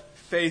himself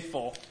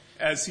faithful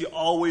as he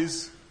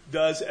always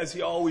does, as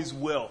he always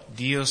will.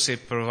 Dio si è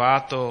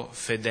provato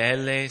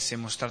fedele, si è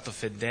mostrato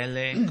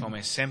fedele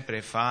come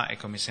sempre fa e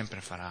come sempre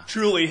farà.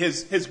 Truly,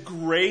 his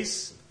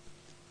grace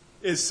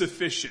is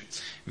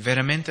sufficient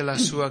Veramente la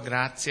sua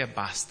grazia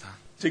basta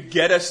to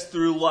get us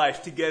through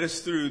life, to get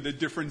us through the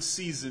different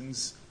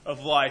seasons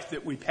of life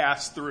that we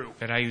pass through.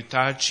 per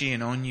aiutarci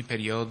in ogni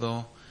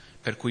periodo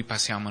per cui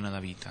passiamo nella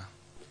vita.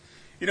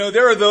 You know,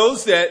 there are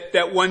those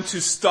that want to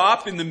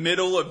stop in the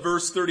middle of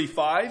verse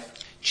 35.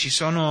 Ci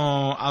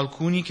sono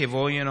alcuni che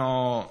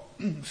vogliono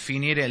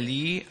finire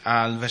lì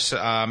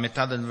a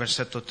metà del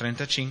versetto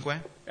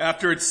 35,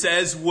 After it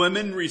says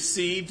women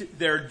received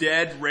their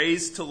dead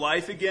raised to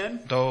life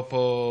again.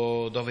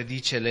 dopo dove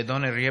dice le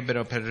donne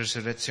riebbero per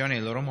resurrezione i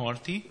loro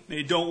morti.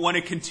 They don't want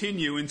to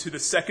continue into the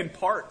second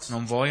part.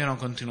 Non vogliono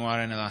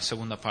continuare nella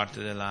seconda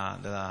parte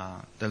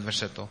del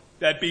versetto,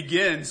 That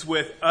begins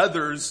with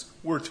others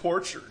were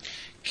tortured.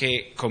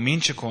 che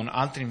comincia con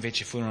altri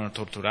invece furono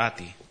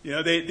torturati. You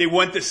know, they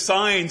want the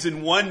signs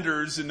and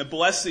wonders and the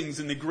blessings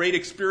and the great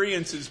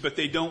experiences, but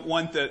they don't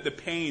want the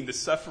pain, the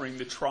suffering,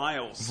 the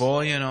trials.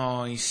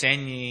 Vogliono i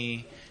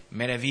segni,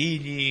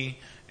 meravigli,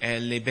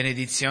 le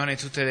benedizioni,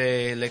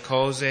 tutte le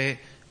cose,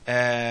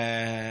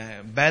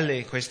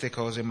 belle queste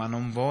cose, ma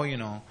non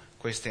vogliono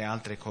queste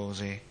altre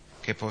cose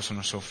che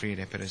possono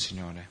soffrire per il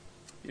Signore.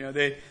 You know,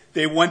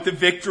 they want the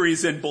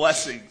victories and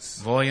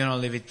blessings, Vogliono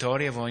le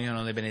vittorie,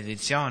 vogliono le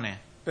benedizioni,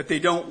 but they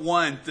don't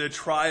want the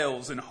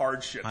trials and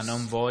hardships. ma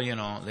non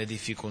vogliono le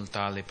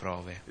difficoltà, le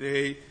prove.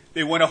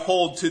 They want to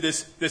hold to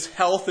this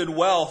health and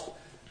wealth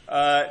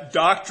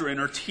doctrine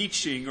or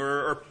teaching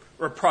or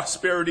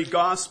prosperity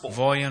gospel.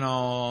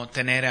 Vogliono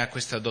tenere a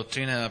questa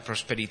dottrina della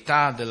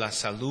prosperità, della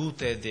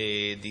salute,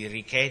 di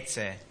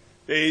ricchezze.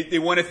 They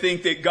want to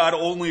think that God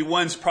only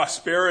wants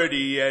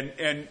prosperity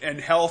and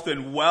health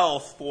and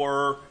wealth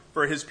for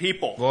his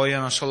people.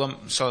 Vogliono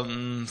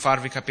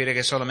farvi capire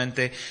che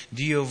solamente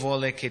Dio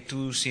vuole che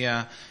tu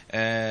sia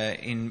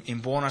in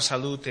buona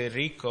salute,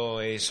 ricco,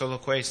 e solo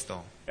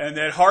questo. And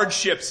that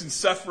hardships and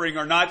suffering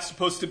are not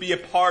supposed to be a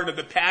part of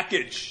the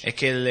package. E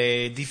che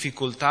le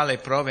difficoltà, le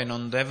prove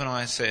non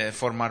devono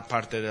formare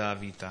parte della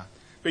vita.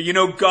 But you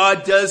know,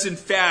 God does in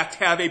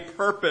fact have a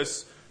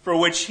purpose for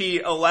which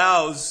He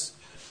allows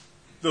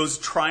those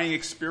trying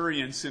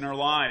experiences in our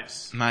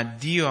lives. Ma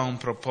Dio ha un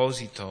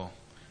proposito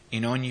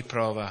in ogni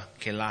prova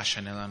che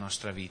lascia nella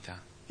nostra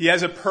vita. He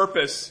has a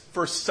purpose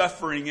for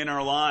suffering in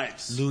our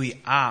lives. Lui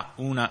ha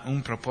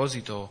un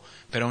proposito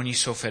per ogni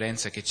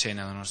sofferenza che c'è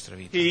nella nostra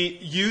vita. He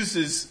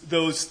uses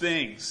those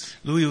things.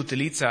 Lui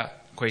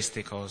utilizza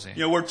queste cose.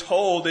 You know, we're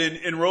told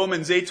in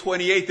Romans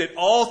 8:28 that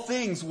all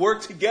things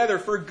work together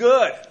for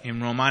good.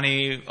 In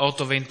Romani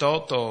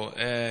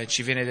 8:28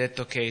 ci viene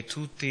detto che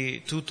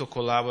tutto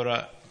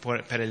collabora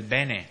per il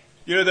bene.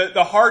 You know, the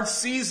hard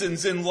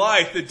seasons in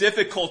life, the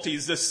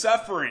difficulties, the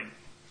suffering.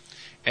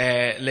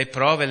 Le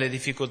prove, le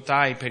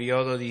difficoltà, il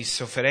periodo di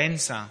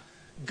sofferenza.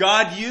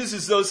 God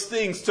uses those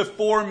things to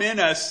form in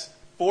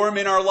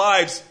our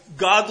lives,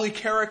 godly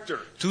character.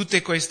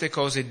 Tutte queste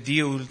cose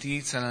Dio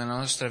utilizza nella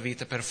nostra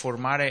vita per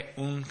formare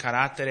un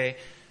carattere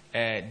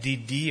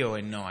di Dio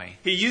in noi.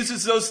 He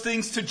uses those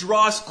things to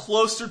draw us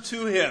closer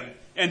to Him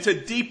and to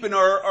deepen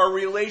our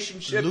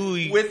relationship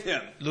with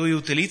Him. Lui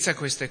utilizza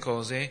queste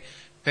cose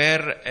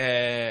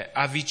per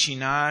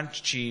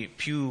avvicinarci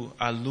più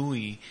a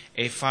Lui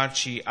e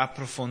farci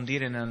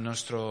approfondire nel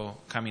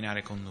nostro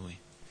camminare con Lui.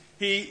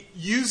 He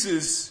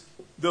uses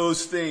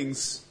those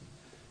things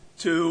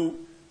to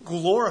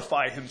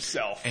glorify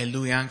Himself. E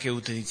Lui anche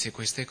utilizza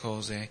queste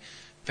cose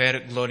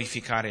per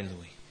glorificare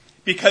Lui.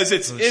 Because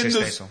it's Lui in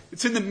stesso.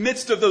 the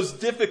midst of those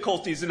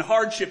difficulties and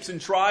hardships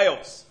and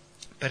trials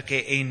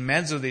Perché è in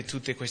mezzo di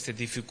tutte queste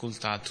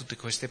difficoltà, tutte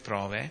queste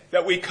prove,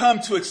 that we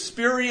come to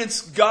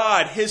experience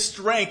God, His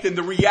strength, and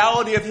the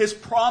reality of His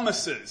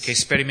promises. che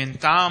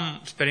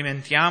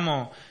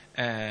sperimentiamo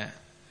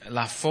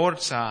la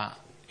forza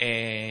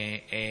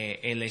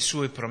e le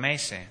sue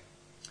promesse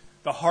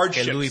The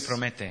che Lui hardships,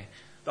 promette.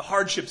 the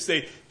hardships,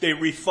 they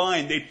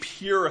refine, they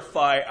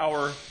purify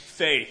our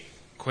faith.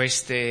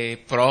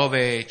 Queste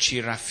prove ci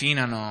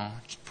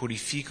raffinano,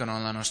 purificano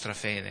la nostra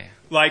fede,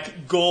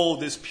 Like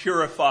gold is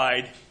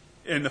purified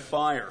in the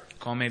fire.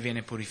 come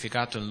viene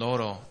purificato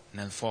l'oro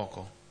nel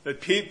fuoco. That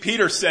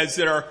Peter says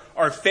that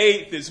our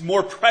faith is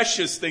more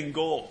precious than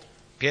gold.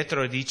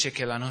 Pietro dice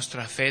che la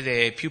nostra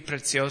fede è più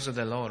preziosa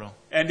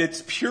dell'oro And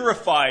it's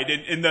purified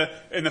in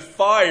the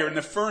fire, in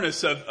the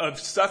furnace of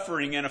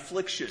suffering and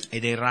affliction.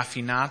 ed è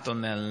raffinato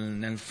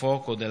nel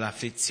fuoco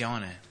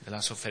dell'afflizione,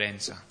 della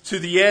sofferenza, To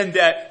the end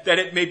that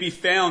it may be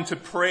found to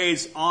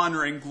praise,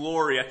 honor, and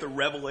glory at the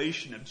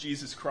revelation of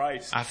Jesus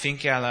Christ.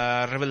 affinché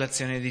alla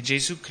rivelazione di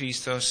Gesù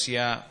Cristo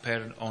sia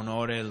per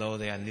onore e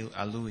lode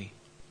a Lui.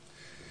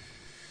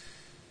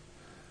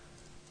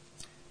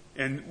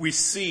 And we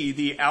see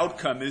the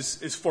outcome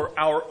is for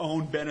our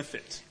own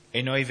benefit.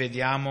 E noi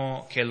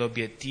vediamo che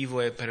l'obiettivo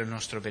è per il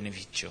nostro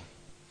beneficio.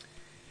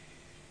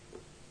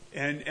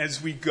 And as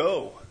we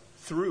go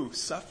through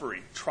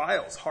suffering,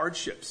 trials,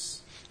 hardships,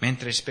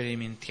 Mentre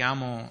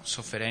sperimentiamo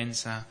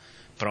sofferenza,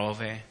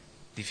 prove,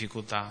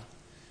 difficoltà,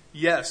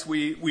 yes,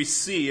 we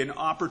see an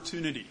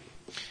opportunity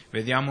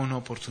vediamo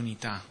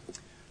un'opportunità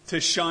to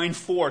shine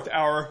forth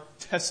our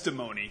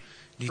testimony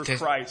for di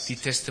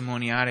Christ.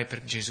 testimoniare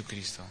per Gesù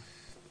Cristo.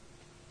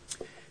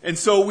 And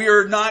so we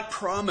are not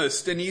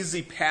promised an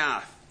easy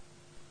path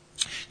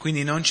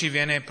Quindi non ci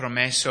viene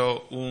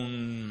promesso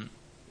un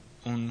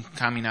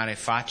camminare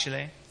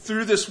facile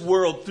through this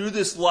world, through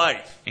this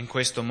life, in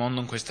questo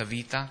mondo, in questa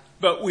vita,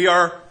 but we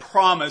are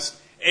promised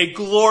a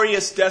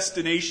glorious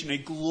destination, a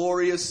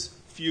glorious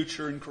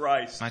future in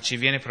Christ. ma ci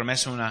viene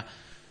promesso un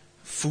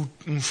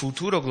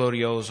futuro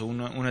glorioso,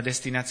 una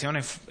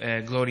destinazione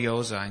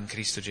gloriosa in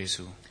Cristo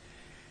Gesù.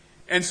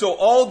 And so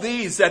all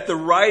these that the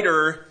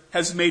writer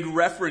has made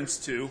reference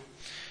to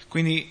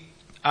Quindi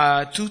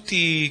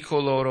tutti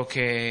coloro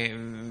che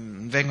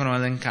vengono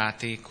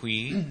elencati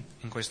qui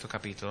in questo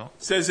capitolo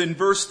says in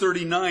verse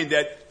 39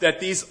 that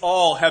these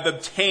all have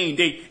obtained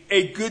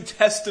a good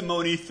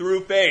testimony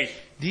through faith.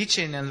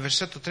 dice nel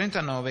versetto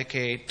 39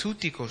 che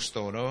tutti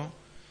costoro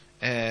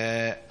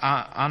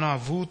hanno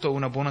avuto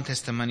una buona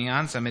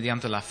testimonianza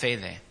mediante la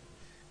fede,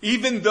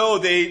 Even though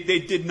they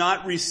did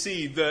not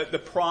receive the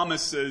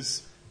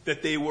promises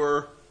that they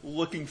were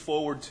looking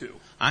forward to,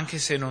 anche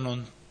se non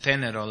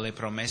ottennero le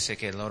promesse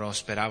che loro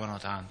speravano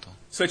tanto,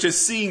 such as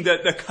seeing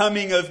the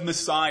coming of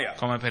Messiah,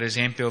 come per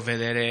esempio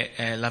vedere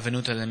la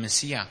venuta del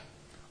Messia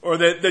or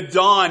the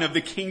dawn of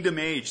the kingdom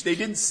age. They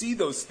didn't see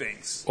those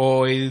things.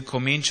 o il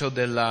comincio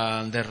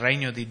del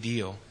regno di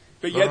Dio.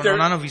 But Loro yet non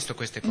hanno visto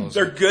queste their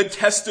cose, good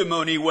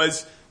testimony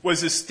was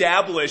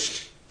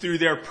established through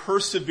their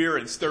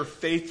perseverance, their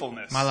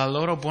faithfulness. ma la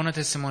loro buona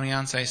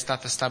testimonianza è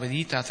stata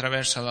stabilita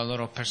attraverso la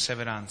loro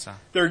perseveranza.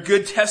 Their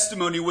good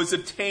testimony was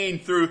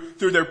obtained through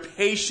their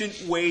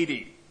patient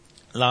waiting.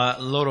 La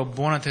loro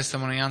buona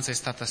testimonianza è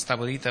stata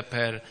stabilita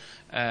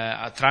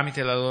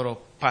tramite la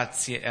loro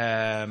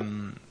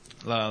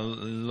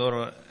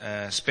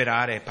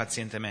sperare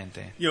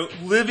pazientemente, You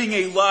know, living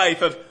a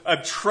life of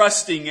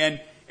trusting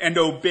and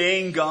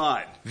obeying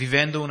God.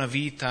 vivendo una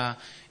vita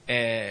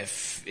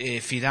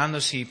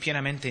fidandosi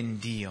pienamente in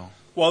Dio,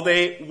 While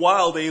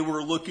they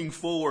were looking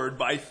forward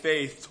by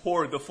faith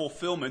toward the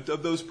fulfillment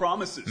of those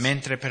promises.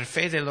 mentre per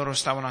fede loro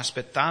stavano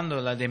aspettando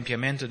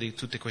l'adempimento di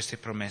tutte queste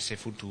promesse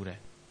future.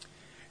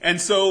 And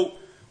so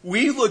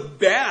we look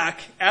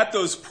back at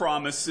those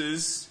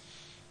promises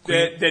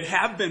that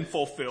have been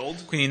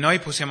fulfilled, Quindi noi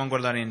possiamo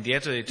guardare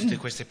indietro di tutte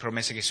queste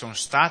promesse che sono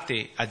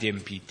state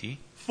adempiti,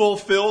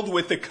 fulfilled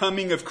with the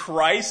coming of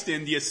Christ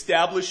and the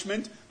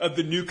establishment of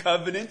the new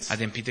covenant.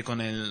 adempite con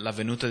la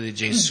venuta di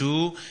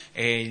Gesù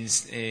e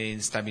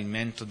il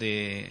stabilimento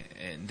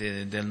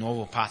del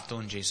nuovo patto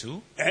in Gesù.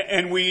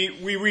 And we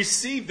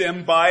receive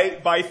them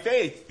by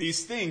faith,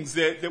 these things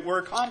that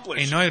were E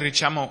accomplished. noi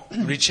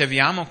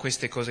riceviamo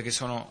queste cose che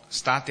sono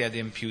state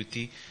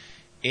adempiute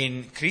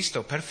in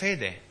Cristo per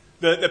fede.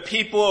 The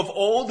people of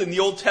old in the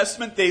Old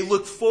Testament, they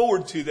looked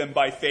forward to them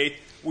by faith.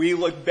 We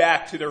look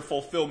back to their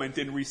fulfillment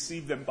and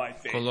receive them by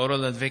faith. Coloro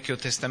del Vecchio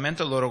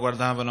Testamento loro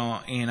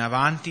guardavano in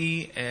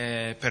avanti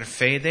per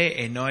fede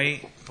e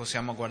noi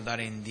possiamo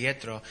guardare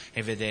indietro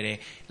e vedere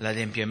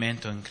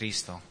l'adempimento in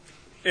Cristo.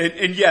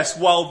 And yes,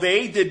 while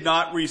they did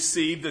not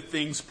receive the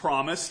things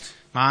promised,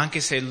 Ma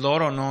anche se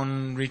loro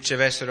non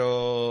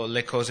ricevessero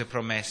le cose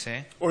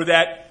promesse or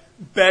that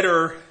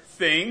better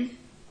thing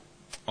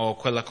o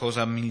quella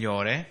cosa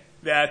migliore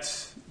that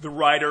the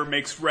writer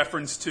makes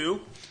reference to,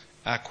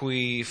 a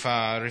cui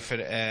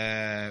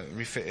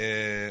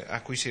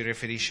si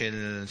riferisce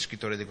il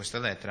scrittore di questa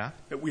lettera,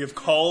 that we have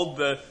called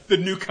the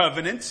new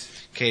covenant,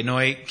 che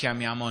noi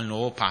chiamiamo il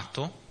nuovo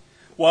patto,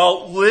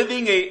 while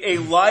living a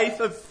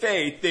life of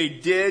faith, they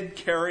did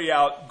carry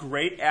out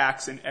great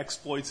acts and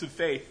exploits of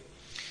faith.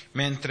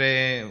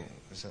 mentre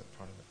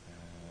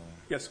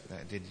Yes.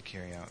 did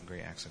carry out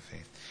great acts of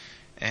faith.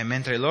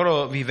 Mentre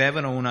loro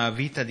vivevano una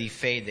vita di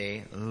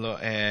fede,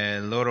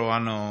 loro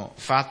hanno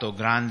fatto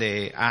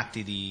grandi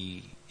atti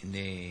di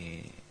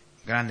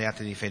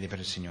fede per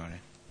il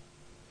Signore.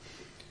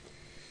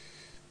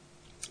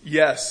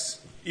 Yes,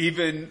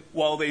 even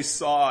while they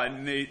saw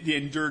and they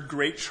endured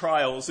great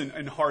trials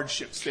and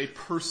hardships, they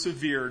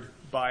persevered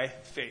by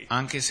faith.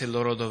 Anche se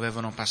loro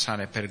dovevano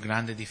passare per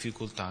grandi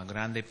difficoltà,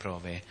 grandi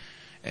prove,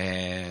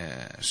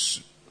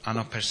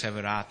 hanno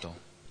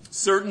perseverato.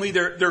 Certainly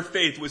their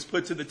faith was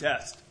put to the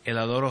test, E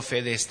la loro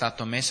fede è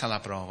stata messa alla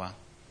prova,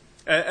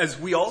 as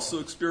we also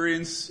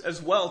experience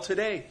as well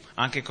today.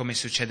 anche come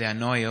succede a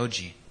noi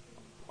oggi.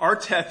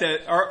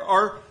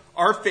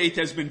 Our faith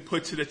has been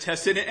put to the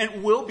test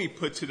and will be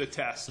put to the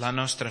test. La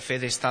nostra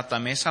fede è stata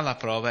messa alla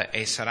prova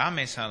e sarà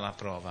messa alla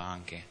prova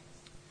anche.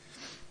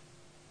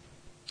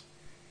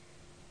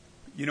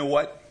 You know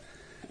what?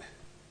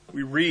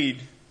 We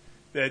read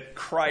that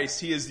Christ,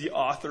 He is the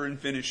author and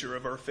finisher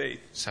of our faith.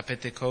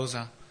 Sapete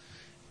cosa?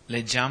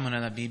 Leggiamo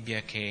nella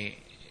Bibbia che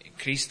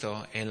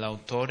Cristo è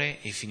l'autore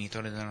e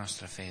finitore della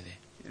nostra fede.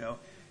 You know,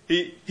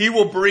 He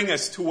will bring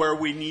us to where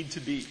we need to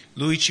be.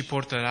 Lui ci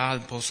porterà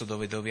al posto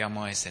dove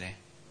dobbiamo essere.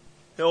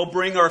 He'll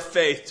bring our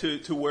faith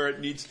to where it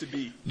needs to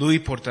be. Lui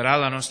porterà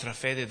la nostra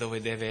fede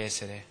dove deve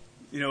essere.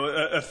 You know,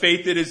 a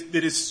faith that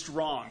is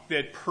strong,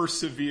 that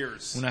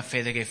perseveres, Una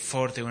fede che è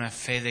forte, una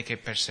fede che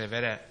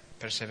persevera,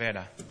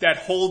 that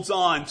holds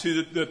on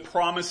to the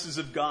promises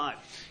of God.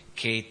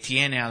 che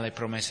tiene alle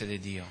promesse di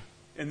Dio.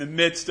 in the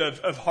midst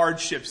of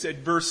hardships,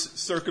 adverse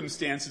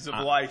circumstances of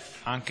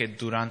life. Anche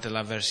durante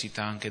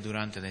l'avversità, anche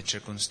durante le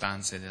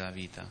circostanze della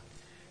vita.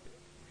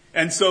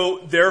 And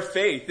so their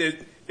faith,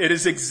 it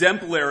is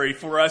exemplary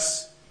for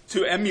us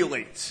to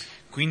emulate.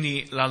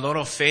 Quindi la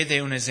loro fede è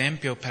un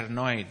esempio per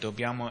noi,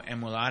 dobbiamo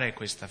emulare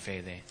questa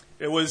fede.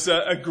 It was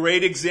a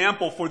great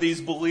example for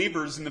these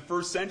believers in the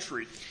first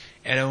century.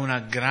 Era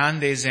un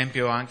grande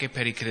esempio anche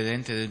per i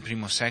credenti del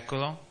primo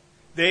secolo.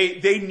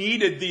 They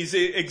needed these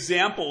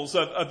examples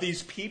of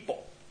these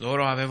people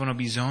Loro avevano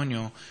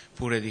bisogno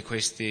pure di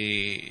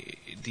questi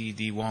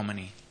di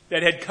uomini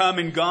that had come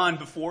and gone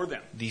before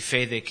them. di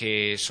fede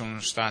che sono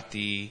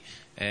stati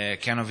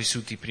che hanno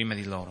vissuti prima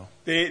di loro.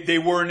 They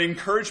were an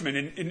encouragement,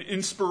 an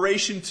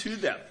inspiration to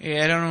them E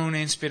erano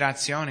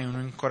un'ispirazione, un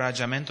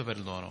incoraggiamento per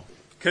loro,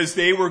 because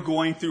they were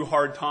going through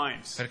hard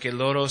times. perché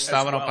loro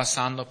stavano well.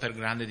 passando per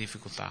grandi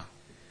difficoltà.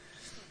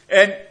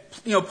 And,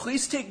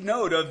 please take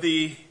note of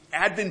the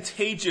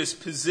advantageous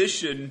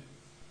position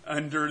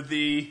under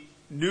the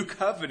new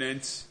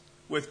covenant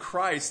with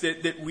Christ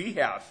that we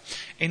have.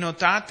 E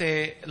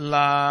notate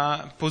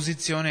la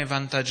posizione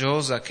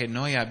vantaggiosa che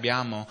noi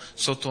abbiamo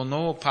sotto il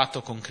nuovo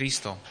patto con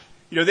Cristo.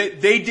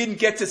 They didn't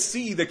get to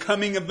see the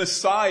coming of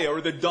Messiah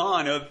or the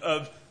dawn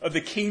of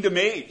the kingdom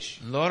age.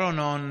 Loro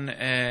non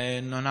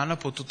hanno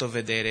potuto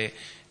vedere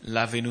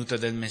la venuta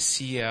del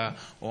Messia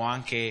o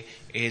anche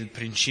il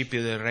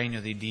principio del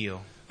regno di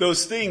Dio.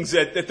 Those things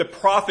that the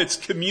prophets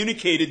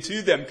communicated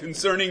to them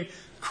concerning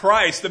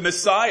Christ, the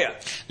Messiah.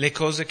 Le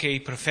cose che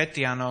i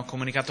profeti hanno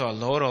comunicato a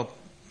loro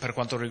per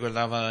quanto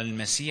riguardava il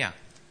Messia.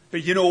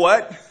 But you know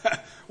what?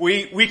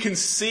 We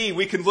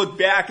can look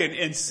back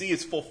and see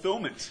its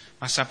fulfillment.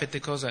 Ma sapete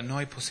cosa?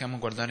 Noi possiamo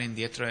guardare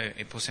indietro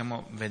e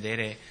possiamo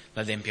vedere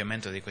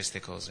l'adempimento di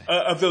queste cose.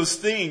 Of those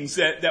things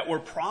that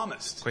were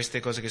promised. Queste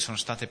cose che sono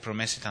state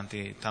promesse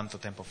tanto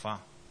tempo fa.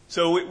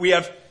 So we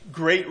have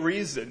great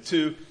reason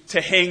to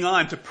hang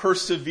on, to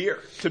persevere,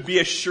 to be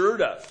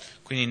assured of.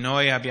 Quindi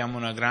noi abbiamo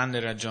una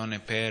grande ragione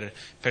per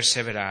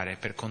perseverare,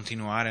 per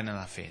continuare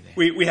nella fede.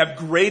 We have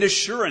great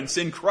assurance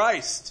in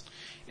Christ.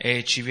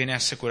 E ci viene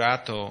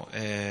assicurato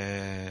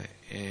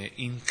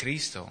in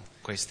Cristo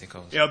queste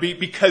cose.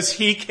 Because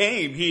He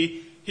came,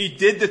 He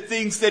did the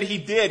things that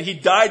He did. He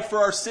died for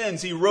our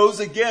sins. He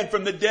rose again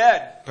from the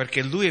dead.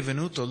 Perché Lui è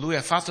venuto, Lui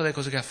ha fatto le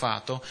cose che ha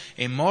fatto,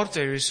 è morto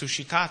e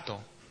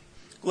risuscitato.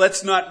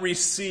 Let's not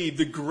receive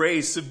the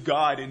grace of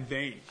God in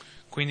vain.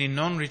 Quindi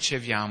non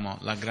riceviamo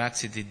la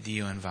grazia di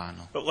Dio in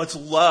vano. But let's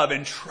love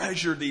and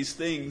treasure these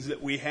things that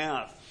we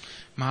have.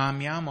 Ma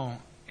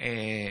amiamo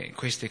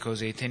queste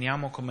cose e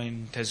teniamo come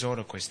un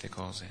tesoro queste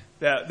cose.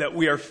 That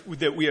we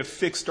have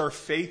fixed our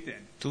faith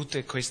in.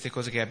 Tutte queste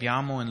cose che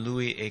abbiamo in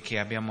Lui e che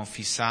abbiamo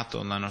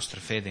fissato la nostra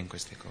fede in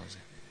queste cose.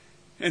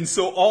 And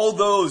so all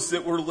those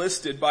that were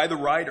listed by the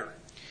writer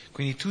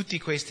Quindi tutti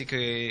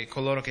questi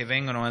coloro che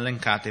vengono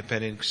elencati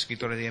per il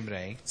scrittore di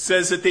Ebrei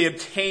says that they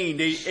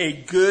obtained a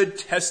good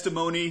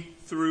testimony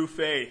through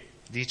faith.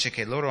 dice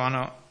che loro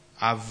hanno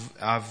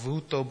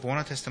avuto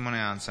buona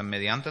testimonianza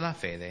mediante la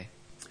fede.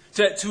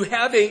 To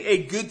have a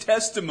good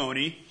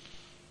testimony,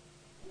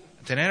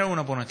 Tenere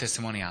una buona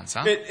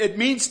testimonianza it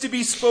means to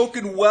be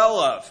spoken well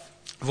of,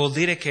 vuol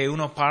dire che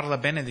uno parla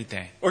bene di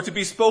te or to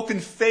be spoken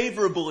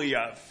favorably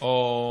of.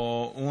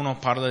 o uno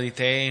parla di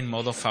te in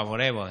modo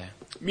favorevole.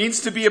 It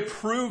means to be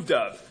approved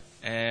of.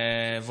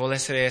 Vuole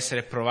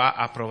essere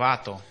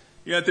approvato.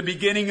 At the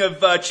beginning of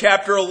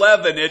chapter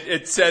 11,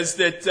 it says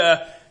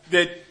that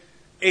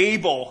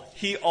Abel,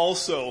 he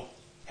also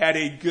had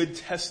a good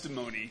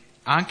testimony.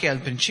 Anche al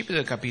principio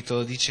del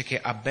capitolo dice che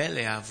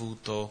Abele ha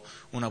avuto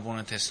una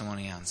buona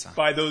testimonianza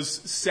By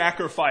those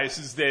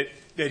sacrifices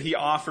that he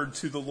offered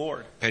to the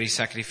Lord. per i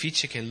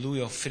sacrifici che lui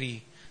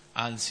offrì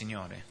al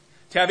Signore.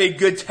 To have a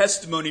good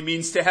testimony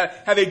means to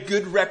have a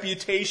good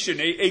reputation,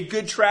 a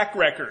good track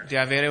record. Di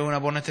avere una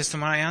buona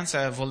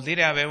testimonianza vuol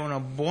dire avere una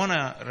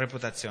buona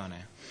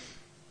reputazione.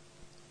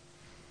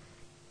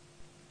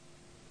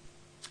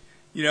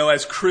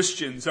 As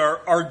Christians,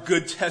 our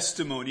good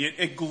testimony,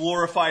 it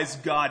glorifies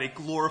God, it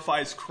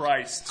glorifies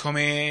Christ.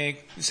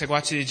 Come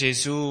seguaci di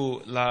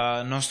Gesù,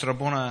 la nostra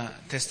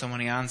buona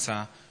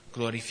testimonianza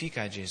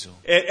glorifica Gesù.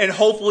 And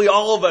hopefully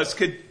all of us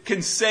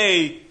can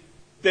say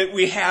that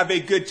we have a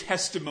good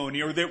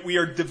testimony, or that we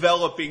are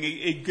developing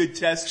a good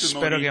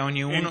testimony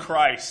in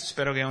Christ.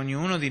 Spero che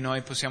ognuno di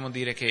noi possiamo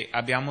dire che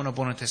abbiamo una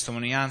buona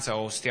testimonianza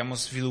o stiamo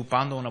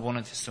sviluppando una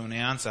buona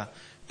testimonianza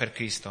per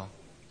Cristo.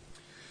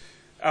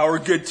 Our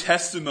good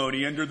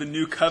testimony under the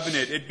new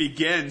covenant, it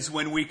begins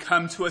when we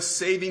come to a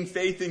saving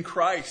faith in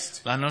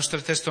Christ. La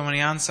nostra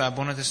testimonianza,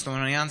 buona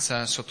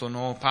testimonianza sotto il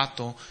nuovo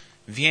patto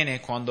viene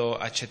quando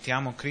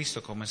accettiamo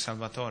Cristo come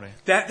Salvatore.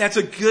 That's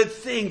a good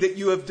thing that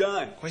you have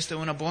done. Questa è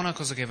una buona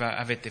cosa che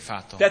avete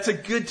fatto. That's a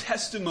good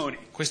testimony.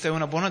 Questa è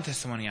una buona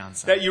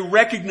testimonianza. That you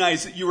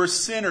recognize that you are a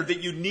sinner,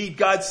 that you need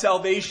God's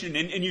salvation,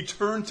 and you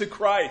turn to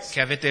Christ. Che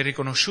avete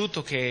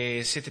riconosciuto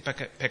che siete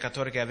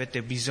peccatori, che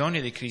avete bisogno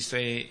di Cristo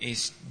e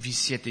vi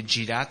siete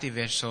girati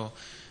verso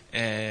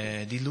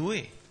di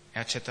Lui. e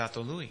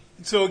accettato Lui.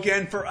 So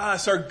again, for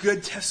us, our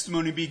good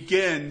testimony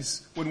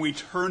begins when we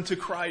turn to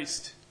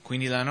Christ.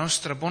 Quindi la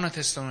nostra buona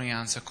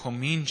testimonianza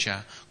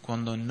comincia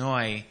quando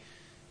noi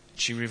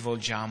ci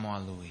rivolgiamo a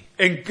Lui.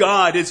 And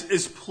God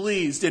is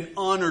pleased and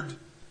honored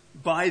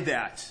by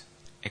that.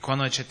 E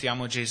quando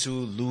accettiamo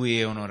Gesù, Lui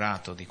è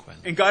onorato di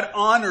quello. And God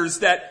honors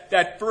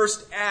that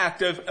first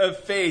act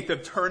of faith,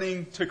 of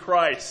turning to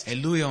Christ. E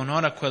Lui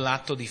onora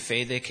quell'atto di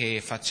fede che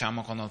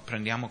facciamo quando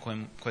prendiamo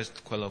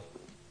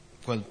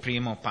quel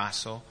primo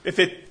passo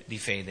di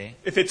fede.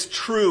 If it's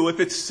true, if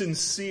it's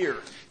sincere.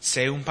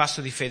 Se è un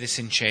passo di fede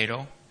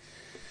sincero,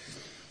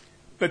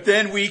 But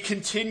then we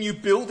continue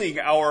building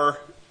our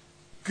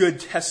good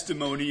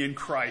testimony in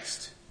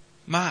Christ.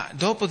 ma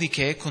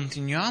dopodiché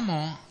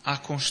continuiamo a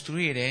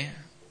costruire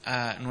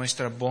la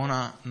nostra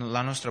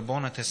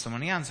buona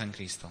testimonianza in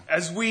Cristo.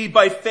 As we,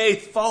 by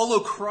faith,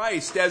 follow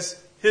Christ as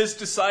His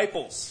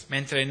disciples.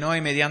 Mentre noi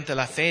mediante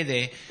la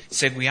fede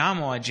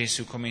seguiamo a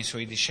Gesù come i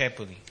Suoi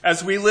discepoli.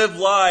 As we live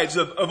lives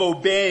of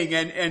obeying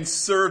and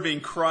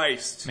serving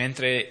Christ.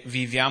 Mentre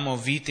viviamo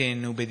vite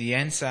in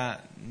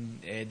obbedienza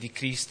di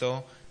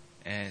Cristo,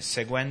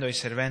 seguendo e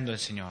servendo il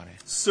Signore.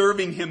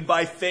 Serving Him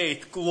by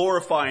faith,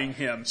 glorifying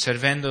Him.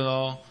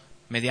 Servendolo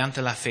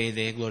mediante la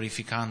fede e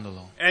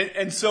glorificandolo.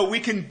 And so we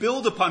can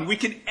we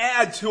can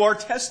add to our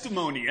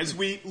testimony as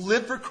we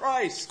live for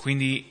Christ.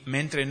 Quindi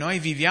mentre noi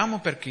viviamo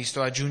per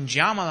Cristo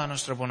aggiungiamo alla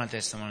nostra buona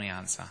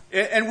testimonianza.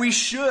 And we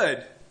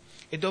should.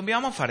 E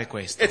dobbiamo fare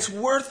questo. It's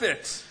worth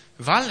it.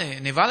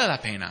 Ne vale la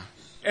pena.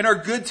 And our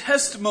good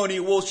testimony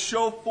will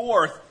show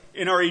forth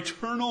in our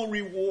eternal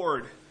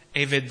reward.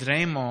 E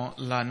vedremo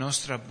la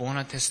nostra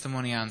buona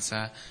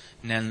testimonianza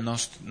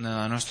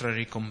nella nostra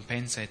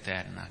ricompensa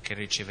eterna che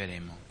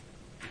riceveremo.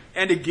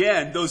 And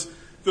again, those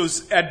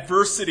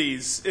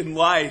adversities in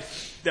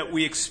life that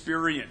we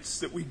experience,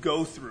 that we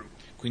go through.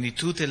 Quindi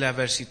tutte le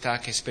avversità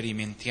che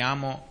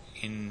sperimentiamo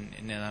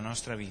nella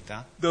nostra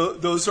vita,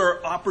 Those are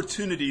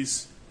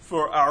opportunities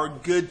for our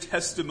good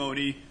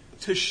testimony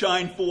to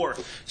shine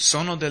forth.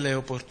 sono delle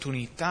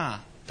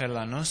opportunità per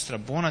la nostra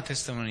buona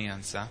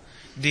testimonianza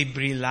di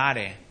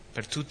brillare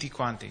per tutti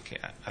quanti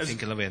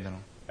affinché lo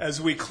vedano. As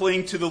we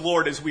cling to the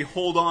Lord, as we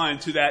hold on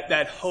to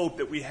that hope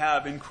that we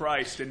have in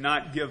Christ and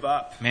not give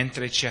up.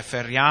 Mentre ci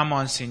afferriamo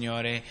al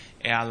Signore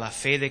e alla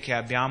fede che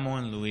abbiamo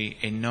in Lui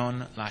e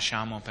non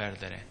lasciamo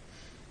perdere.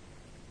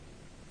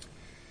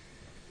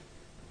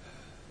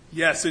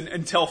 Yes,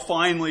 until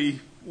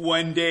finally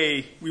one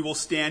day we will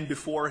stand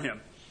before Him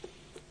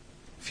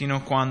Fino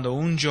a quando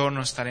un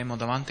giorno staremo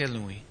davanti a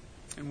Lui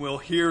and we'll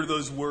hear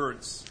those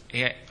words.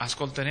 e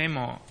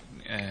ascolteremo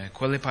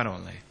quelle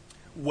parole.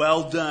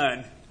 Well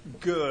done,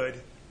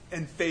 good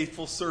and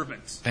faithful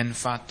servant. Ben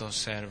fatto,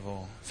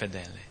 servo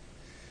fedele.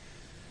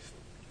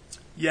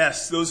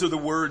 Yes, those are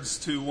the words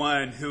to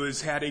one who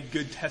has had a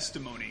good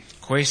testimony.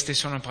 Queste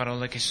sono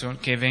parole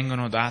che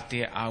vengono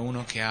date a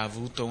uno che ha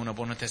avuto una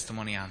buona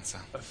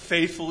testimonianza, Of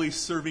faithfully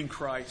serving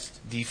Christ.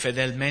 di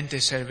fedelmente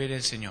servire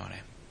il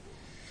Signore.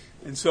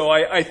 And so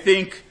I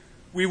think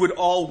we would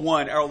all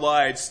want our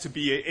lives to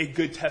be a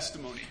good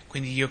testimony.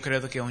 Quindi io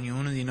credo che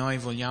ognuno di noi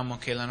vogliamo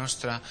che la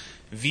nostra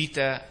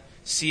vita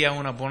sia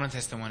una buona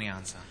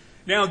testimonianza.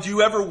 Now, do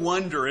you ever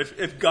wonder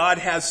if God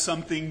has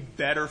something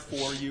better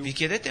for you? Vi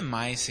chiedete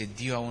mai se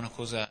Dio ha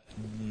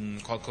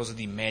qualcosa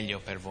di meglio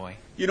per voi?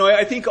 You know,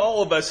 I think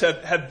all of us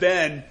have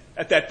been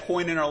at that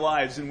point in our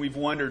lives and we've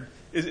wondered,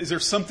 is there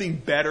something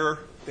better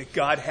that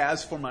God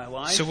has for my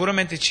life?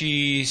 Sicuramente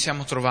ci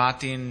siamo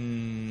trovati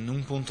in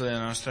un punto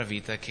della nostra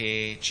vita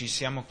che ci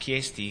siamo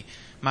chiesti,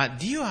 ma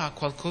Dio ha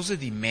qualcosa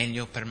di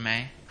meglio per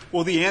me?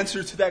 Well, the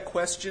answer to that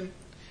question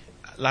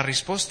La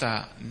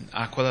risposta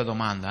a quella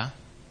domanda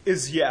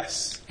is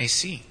yes. è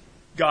sì.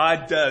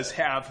 God does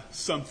have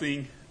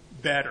something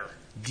better.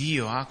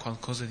 Dio ha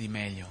qualcosa di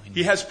meglio.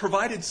 He has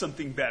provided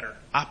something better.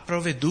 Ha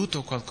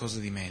provveduto qualcosa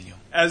di meglio.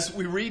 As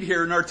we read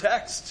here in our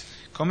text.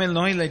 Come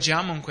noi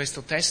leggiamo in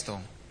questo testo.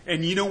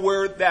 And you know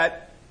where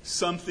that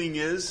something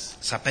is?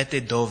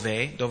 Sapete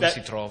dove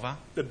si trova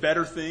The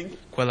better thing?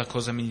 quella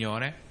cosa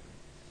migliore?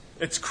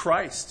 It's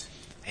Christ.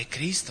 È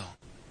Cristo.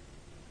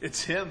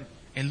 It's Him.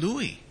 È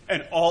Lui.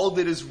 And all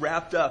that is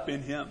wrapped up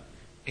in Him.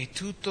 È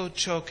tutto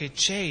ciò che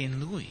c'è in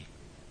Lui.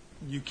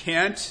 You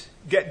can't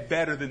get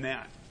better than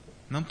that.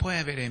 Non puoi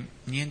avere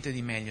niente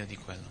di meglio di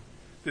quello.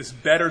 This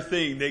better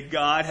thing that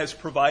God has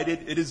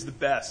provided, it is the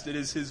best. It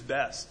is His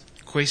best.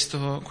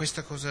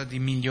 Questa cosa di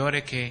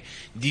migliore che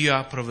Dio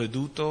ha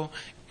provveduto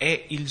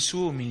è il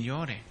suo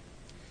migliore.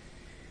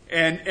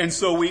 And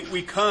so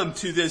we come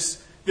to this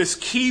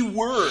key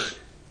word,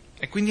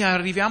 E quindi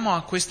arriviamo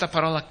a questa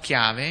parola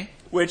chiave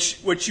which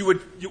you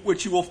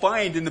will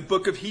find in the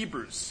book of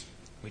Hebrews.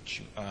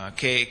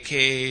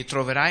 Che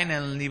troverai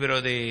nel libro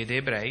degli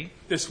Ebrei.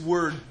 This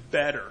word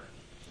better.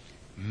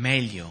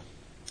 Meglio.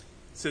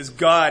 It says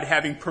God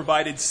having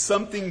provided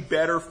something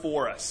better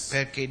for us.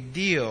 Perché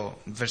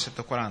Dio,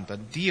 versetto 40,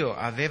 Dio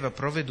aveva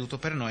provveduto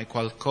per noi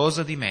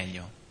qualcosa di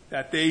meglio.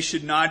 That they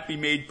should not be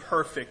made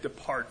perfect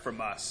apart from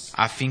us.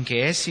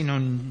 Affinché essi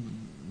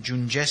non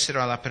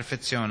giungessero alla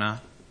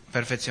perfezione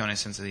perfezione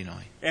senza di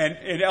noi. And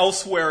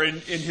elsewhere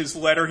in his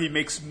letter, he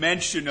makes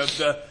mention of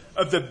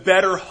the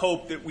better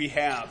hope that we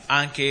have.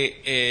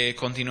 Anche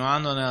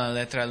continuando nella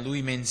lettera,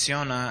 lui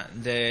menziona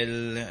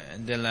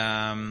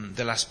della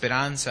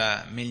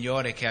speranza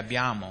migliore che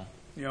abbiamo,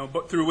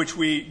 But through which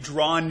we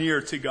draw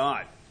near to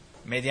God.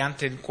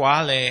 mediante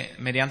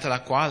la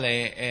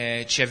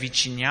quale ci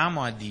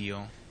avviciniamo a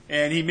Dio.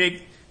 And he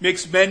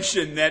makes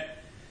mention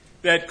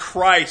that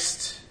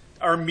Christ,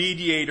 our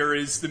mediator,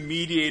 is the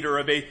mediator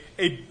of a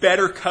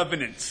better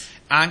covenant.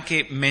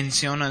 Anche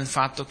menziona il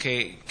fatto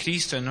che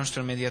Cristo, il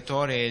nostro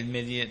mediatore, è il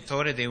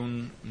mediatore di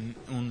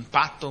un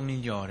patto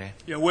migliore,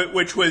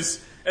 Which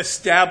was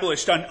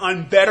established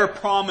on better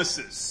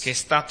promises. che è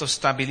stato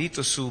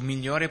stabilito su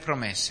migliori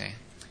promesse.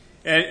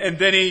 And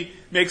then he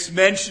makes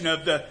mention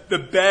of the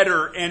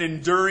better and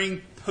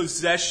enduring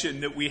possession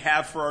that we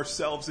have for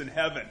ourselves in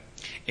heaven.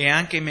 E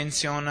anche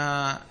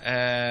menziona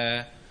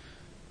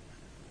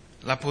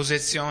la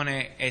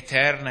possessione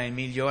eterna e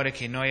migliore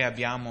che noi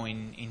abbiamo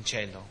in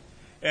cielo.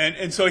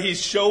 And so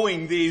he's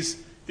showing these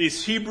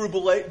Hebrew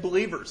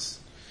believers,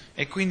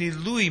 E quindi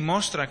lui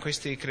mostra a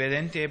questi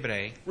credenti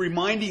ebrei,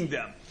 reminding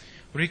them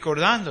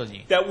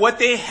ricordandogli that what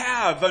they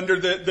have under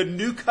the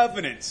new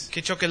covenant,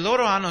 che ciò che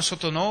loro hanno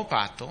sotto il nuovo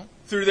patto,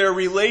 through their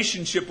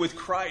relationship with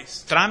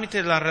Christ,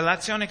 tramite la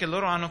relazione che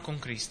loro hanno con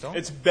Cristo,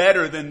 it's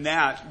better than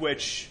that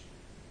which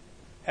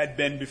had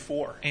been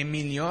before, è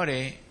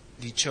migliore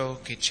di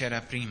ciò che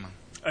c'era prima,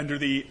 under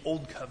the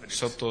old covenant.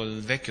 sotto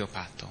il vecchio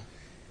patto.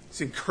 It's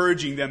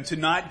encouraging them to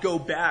not go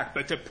back,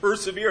 but to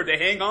persevere, to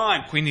hang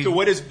on Quindi- to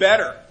what is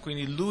better.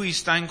 Quindi lui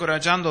sta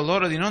incoraggiando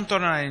loro di non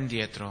tornare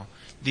indietro,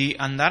 di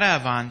andare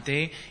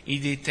avanti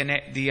e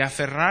di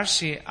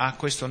afferrarsi a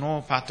questo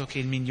nuovo patto che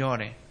è il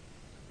migliore.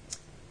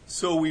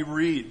 So we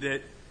read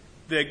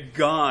that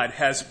God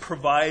has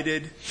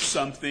provided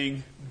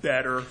something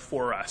better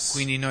for us.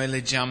 Quindi noi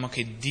leggiamo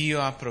che Dio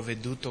ha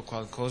provveduto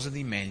qualcosa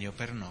di meglio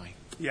per noi.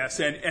 Yes,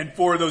 and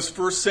for those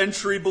first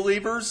century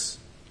believers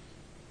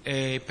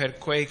E per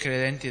quei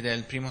credenti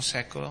del primo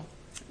secolo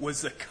was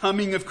the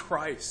coming of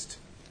Christ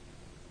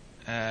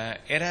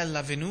era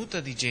la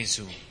venuta di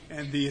Gesù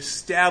and the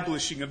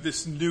establishing of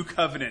this new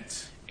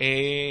covenant.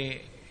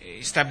 e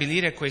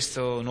stabilire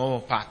questo nuovo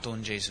patto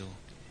in Gesù.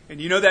 And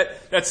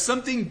that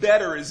something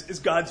better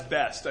is God's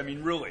best. I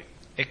mean, really.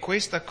 E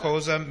questa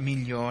cosa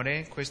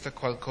migliore, questa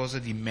qualcosa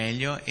di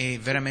meglio è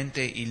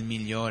veramente il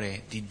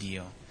migliore di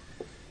Dio.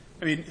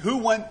 I mean,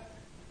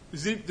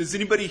 does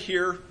anybody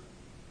here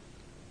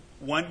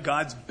want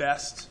God's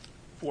best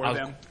for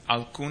them?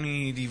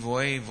 Alcuni di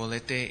voi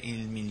volete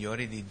il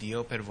migliore di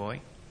Dio per voi?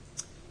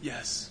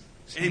 Yes.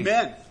 Sì.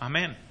 Amen.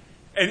 Amen.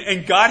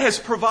 And God has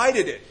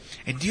provided it.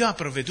 E Dio ha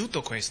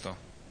provveduto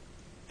questo.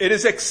 It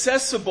is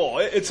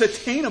accessible. It's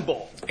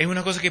attainable. È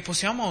una cosa che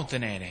possiamo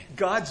ottenere.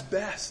 God's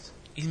best.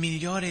 Il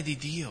migliore di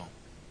Dio.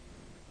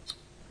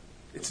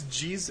 It's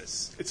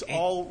Jesus. It's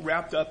all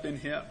wrapped up in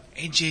Him.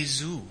 È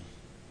Gesù.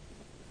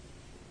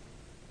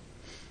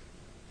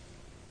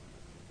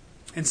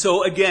 And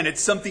so again,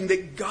 it's something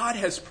that God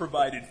has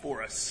provided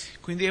for us,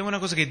 Quindi è una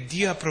cosa che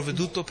Dio ha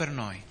provveduto per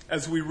noi,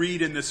 as we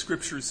read in the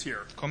scriptures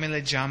here. come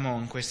leggiamo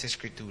in queste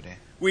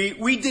scritture.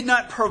 We did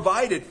not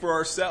provide it for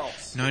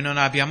ourselves. Noi non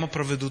abbiamo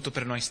provveduto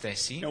per noi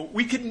stessi,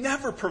 We could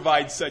never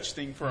provide such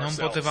thing for non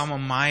ourselves. potevamo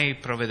mai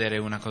provvedere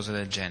una cosa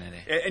del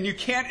genere. And you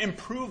can't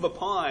improve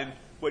upon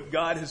what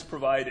God has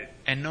provided.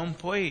 E non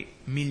puoi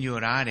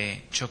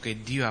migliorare ciò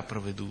che Dio ha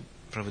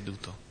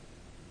provveduto.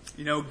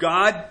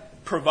 God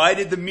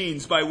provided the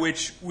means by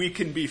which we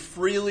can be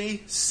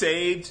freely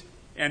saved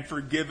and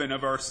forgiven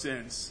of our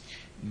sins.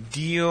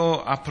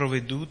 Dio ha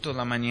provveduto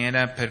la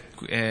maniera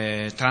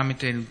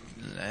tramite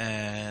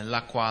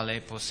la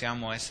quale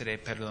possiamo essere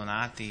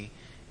perdonati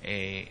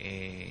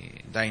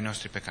dai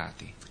nostri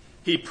peccati.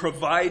 He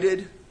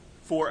provided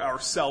for our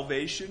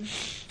salvation,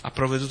 Ha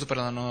provveduto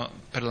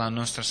per la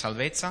nostra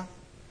salvezza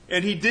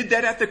and He did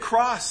that at the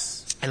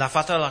cross. e l'ha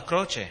fatta alla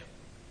croce.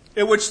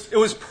 It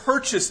was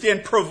purchased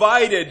and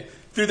provided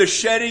through the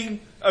shedding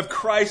of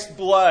Christ's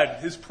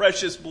blood, His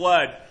precious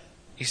blood.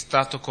 È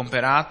stato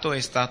comperato, è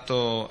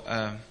stato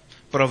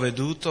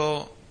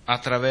provveduto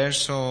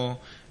attraverso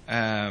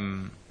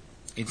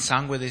il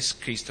sangue di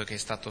Cristo che è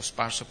stato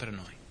sparso per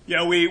noi.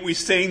 We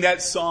sang that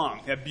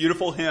song, that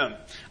beautiful hymn.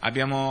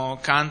 Abbiamo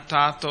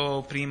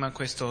cantato prima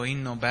questo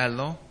inno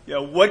bello.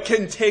 What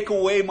can take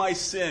away my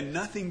sin?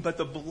 Nothing but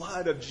the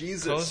blood of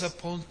Jesus. Cosa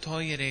può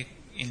togliere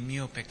il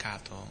mio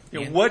peccato?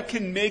 What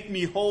can make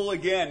me whole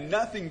again?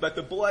 Nothing but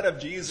the blood of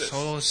Jesus.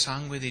 Solo il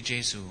sangue di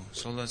Gesù,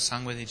 solo il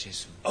sangue di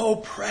Gesù. Oh,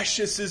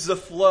 precious is the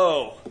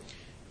flow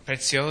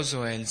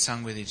Prezioso è il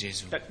sangue di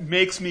Gesù, that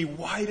makes me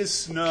white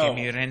as che snow.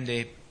 mi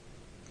rende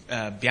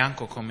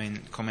bianco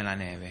come la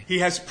neve.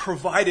 He has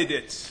provided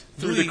it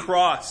through the Lui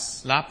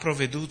cross, l'ha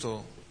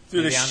provveduto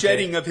through the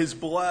shedding of His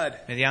blood.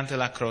 mediante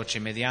la croce,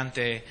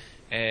 mediante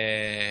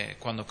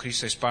quando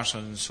Cristo è sparso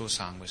il suo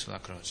sangue sulla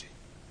croce.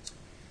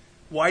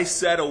 Why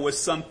settle with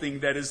something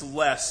that is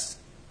less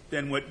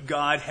than what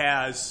God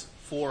has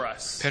for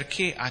us?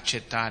 Perché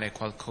accettare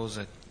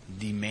qualcosa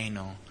di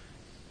meno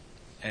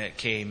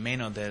che è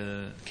meno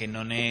che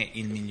non è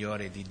il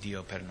migliore di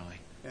Dio per noi.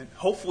 And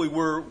hopefully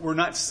we're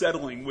not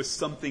settling with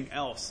something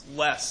else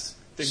less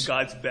than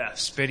God's best.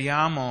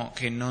 Speriamo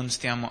che non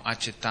stiamo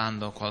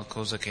accettando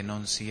qualcosa che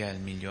non sia il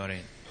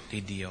migliore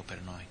di Dio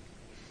per noi.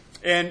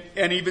 And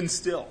even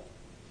still,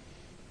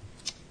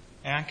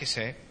 E anche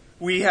se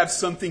we have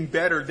something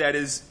better that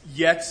is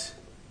yet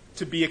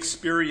to be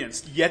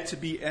experienced, yet to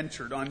be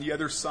entered on the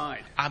other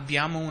side.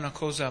 abbiamo una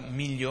cosa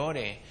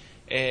migliore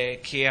che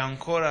è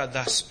ancora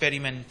da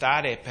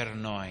sperimentare per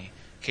noi,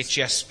 che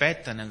ci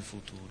aspetta nel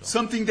futuro.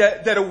 Something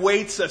that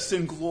awaits us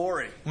in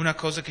glory, Una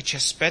cosa che ci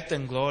aspetta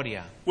in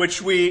gloria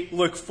which we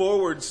look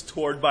forwards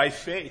toward by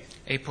faith.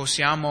 e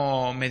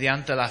possiamo,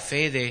 mediante la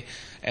fede,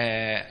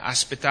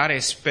 aspettare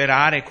e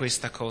sperare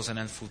questa cosa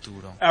nel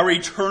futuro. Our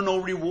eternal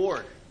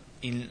reward,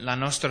 La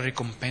nostra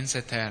ricompensa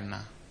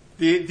eterna,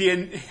 the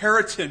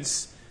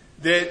inheritance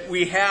that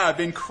we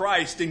have in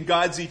Christ in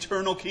God's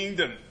eternal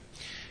kingdom.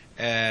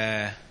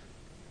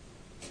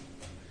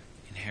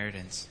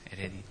 Inheritance,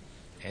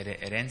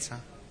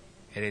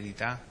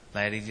 eredità,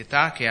 la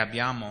eredità che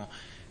abbiamo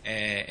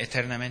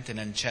eternamente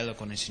nel cielo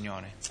con il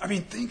Signore. I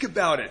mean, think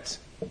about it.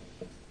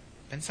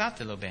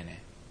 Pensatelo bene.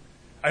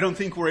 I don't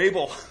think we're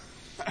able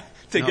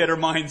to No. get our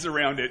minds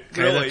around it,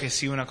 Credo really. che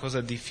sia una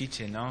cosa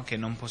difficile, no? Che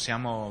non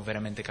possiamo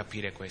veramente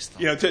capire questo.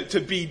 You know,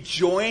 to be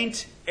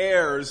joint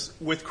heirs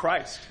with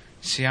Christ.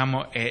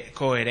 Siamo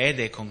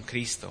coerede con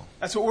Cristo.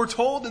 That's what we're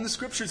told in the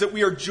scriptures, that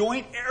we are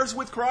joint heirs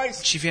with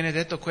Christ. Ci viene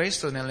detto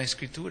questo nelle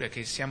scritture,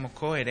 che siamo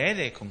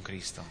coerede con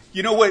Cristo.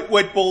 You know,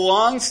 what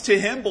belongs to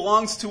Him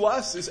belongs to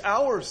us, is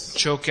ours.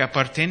 Ciò che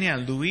appartiene a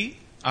Lui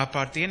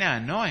appartiene a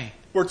noi.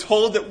 We're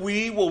told that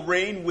we will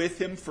reign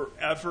with Him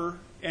forever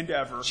and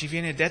ever. Ci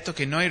viene detto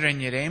che noi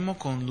regneremo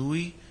con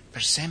Lui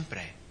per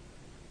sempre.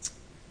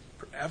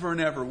 Forever and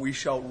ever we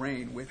shall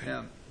reign with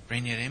Him.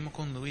 Regneremo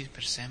con Lui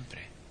per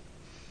sempre.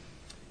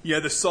 Yeah,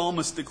 the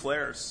psalmist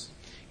declares,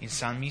 Il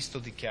salmisto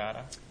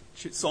dichiara,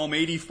 Psalm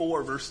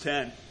 84, verse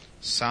 10,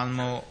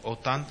 Salmo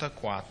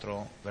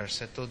 84,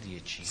 versetto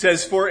 10.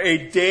 says, "For a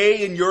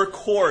day in your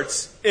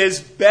courts is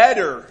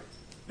better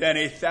than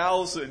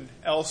 1,000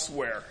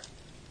 elsewhere."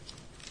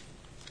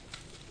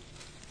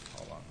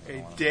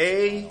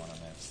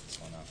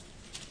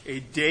 A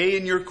day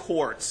in your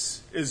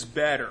courts is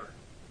better.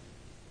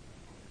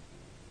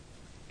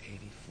 84:10.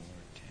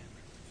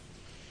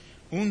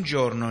 Un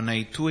giorno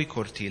nei tuoi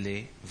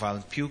cortili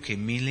val più che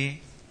mille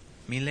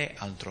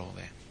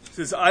altrove. It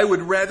says, "I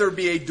would rather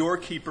be a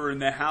doorkeeper in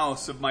the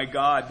house of my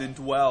God than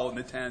dwell in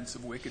the tents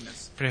of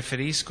wickedness."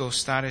 Preferisco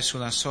stare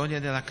sulla soglia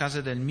della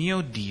casa del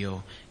mio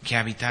Dio che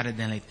abitare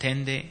nelle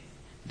tende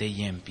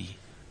degli empi.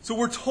 So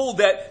we're told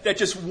that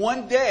just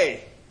one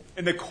day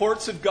in the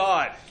courts of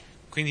God,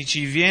 Quindi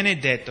ci viene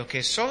detto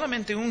che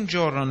solamente un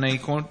giorno nei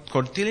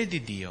cortili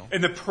di Dio,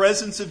 in the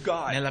presence of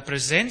God, nella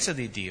presenza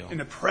di Dio, in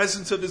the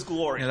presence of His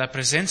glory, nella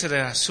presenza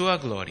della sua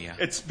gloria,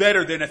 it's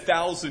better than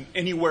 1,000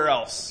 anywhere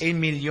else. è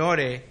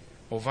migliore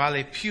o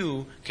vale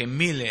più che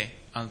 1000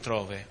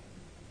 altrove.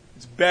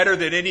 It's better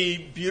than any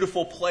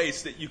beautiful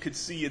place that you could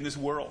see in this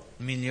world.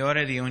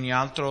 Migliore di ogni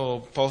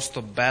altro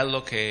posto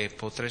bello che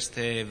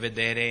potreste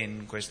vedere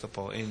in questo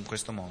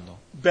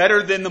mondo.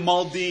 Better than the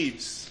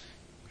Maldives.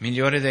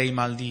 Migliore dei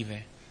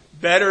Maldive,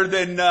 Better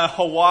than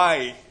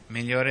Hawaii.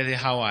 migliore di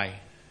Hawaii,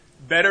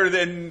 Better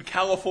than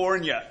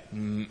California.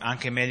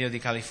 anche meglio di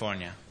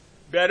California,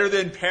 Better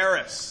than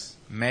Paris.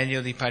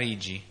 meglio di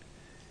Parigi.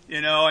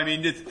 You know, I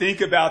mean, to think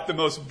about the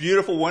most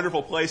beautiful,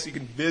 wonderful place you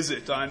can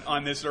visit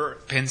on this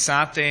earth.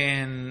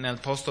 Pensate nel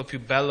posto più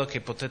bello che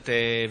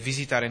potete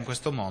visitare in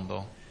questo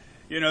mondo.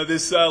 You know,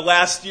 this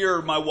last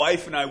year, my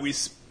wife and I,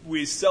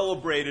 we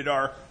celebrated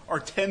our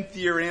 10th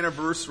year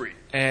anniversary.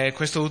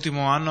 Questo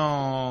ultimo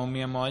anno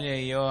mia moglie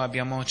e io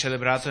abbiamo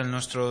celebrato il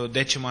nostro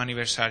 10°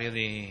 anniversario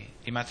di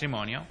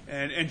matrimonio.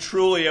 And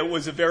truly it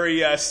was a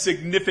very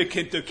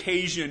significant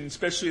occasion,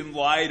 especially in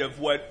light of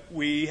what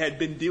we had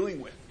been dealing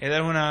with. Ed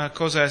era una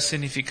cosa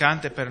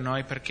significante per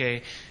noi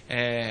perché,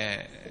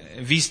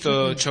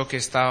 visto ciò che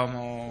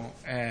stavamo,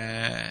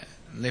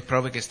 le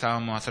prove che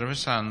stavamo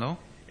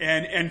attraversando,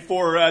 And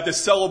for the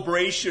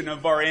celebration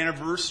of our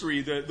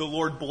anniversary, the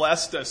Lord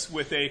blessed us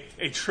with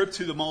a trip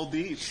to the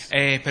Maldives.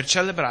 e per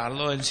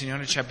celebrarlo il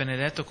Signore ci ha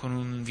benedetto con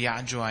un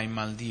viaggio ai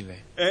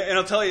Maldive. And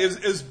I'll tell you,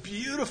 it was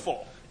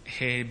beautiful.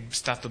 È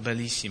stato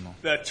bellissimo.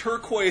 The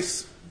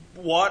turquoise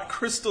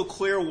crystal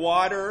clear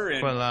water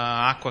and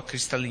Quella acqua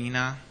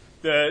cristallina,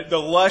 the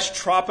lush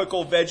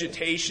tropical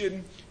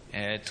vegetation.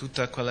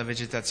 tutta quella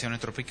vegetazione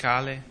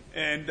tropicale.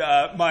 And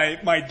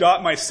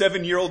my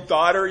 7-year-old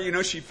daughter, you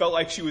know, she felt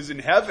like she was in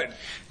heaven.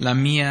 La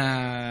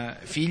mia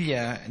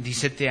figlia di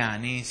 7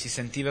 anni si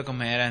sentiva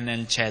come era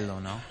nel cielo,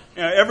 no?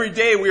 Every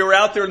day we were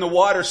out there in the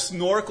water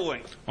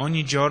snorkeling.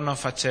 Ogni giorno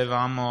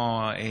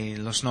facevamo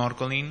lo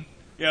snorkeling,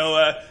 You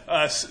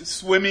know,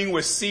 swimming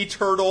with sea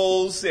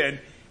turtles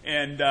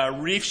and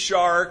reef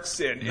sharks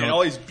and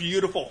all these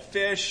beautiful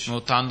fish.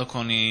 nuotando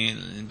con i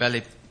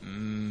belli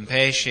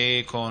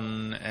pesci,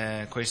 con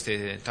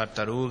queste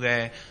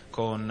tartarughe,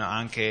 con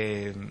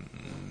anche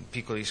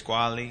piccoli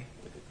squali.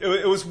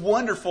 It was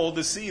wonderful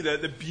to see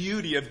the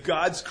beauty of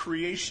God's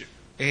creation.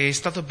 È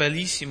stato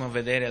bellissimo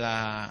vedere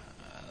la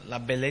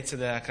bellezza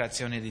della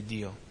creazione di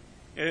Dio.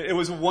 It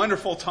was a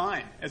wonderful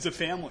time as a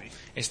family.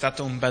 È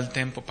stato un bel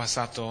tempo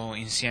passato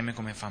insieme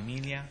come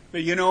famiglia.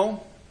 But you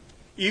know,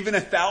 even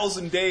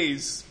 1,000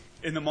 days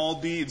in the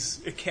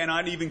Maldives, it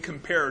cannot even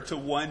compare to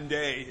one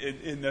day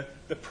in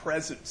the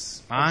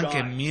presence Ma of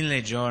anche God.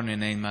 1000 giorni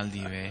nei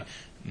Maldive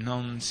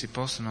non si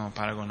possono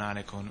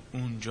paragonare con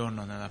un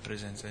giorno nella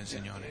presenza del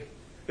Signore.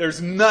 There's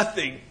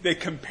nothing that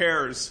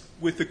compares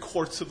with the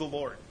courts of the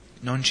Lord.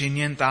 Non c'è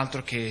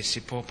nient'altro che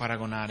si può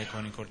paragonare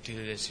con i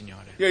cortili del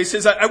Signore. Yeah, he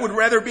says, I would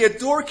rather be a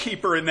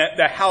doorkeeper in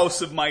the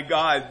house of my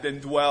God than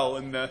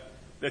dwell in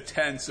the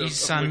tents Il of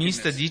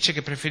salmista wickedness. dice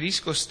che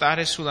preferisco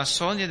stare sulla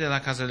soglia della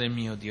casa del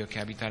mio Dio che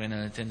abitare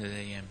nelle tende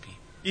degli empi.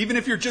 Even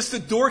if you're just a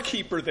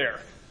doorkeeper there,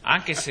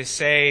 Anche se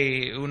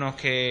sei uno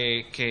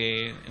che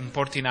un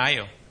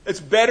portinaio, it's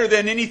better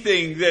than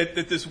anything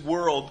that this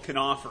world can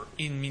offer.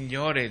 il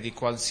migliore di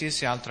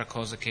qualsiasi altra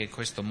cosa che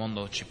questo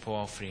mondo ci può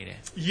offrire.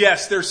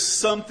 Yes, there's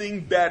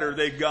something better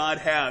that God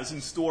has in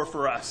store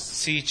for us.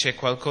 Sì, c'è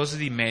qualcosa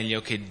di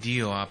meglio che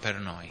Dio ha per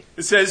noi.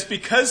 It says,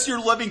 because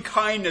your loving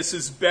kindness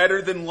is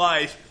better than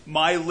life,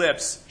 my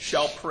lips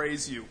shall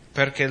praise you.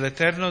 Perché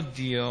l'eterno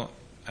Dio...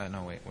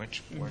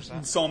 where's In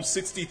that? Psalm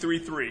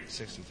 63:3.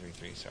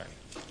 63, sorry.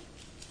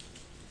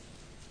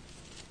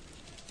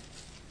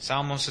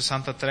 Salmo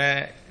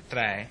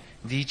 63:3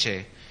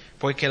 dice: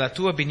 poiché la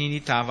tua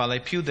benignità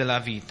vale più della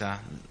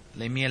vita,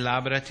 le mie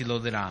labbra ti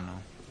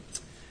loderanno.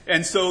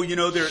 And so, you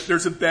know,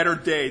 there's a better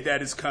day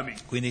that is coming.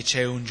 Quindi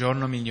c'è un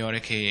giorno migliore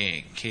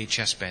che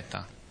ci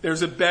aspetta.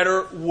 There's a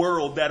better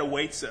world that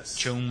awaits us,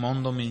 C'è un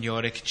mondo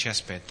migliore che ci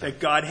aspetta, that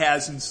God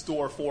has in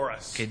store for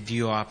us. che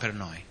Dio ha per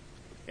noi.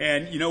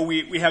 And, you know,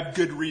 we have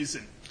good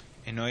reason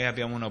E noi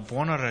abbiamo una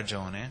buona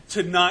ragione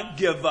to not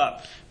give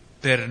up,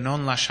 per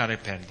non lasciare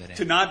perdere,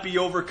 to not be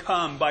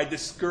overcome by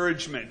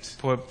discouragement,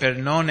 per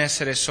non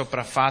essere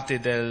sopraffatti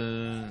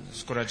del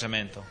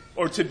scoraggiamento,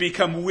 or to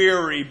become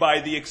weary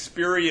by the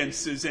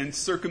experiences and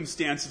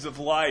circumstances of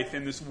life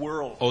in this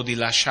world. o di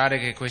lasciare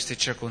che queste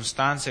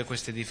circostanze e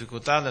queste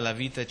difficoltà della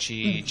vita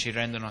ci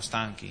rendono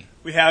stanchi.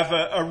 We have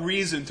a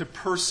reason to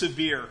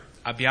persevere,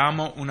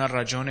 Abbiamo una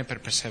ragione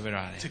per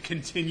perseverare, to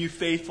continue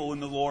faithful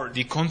in the Lord.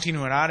 di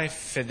continuare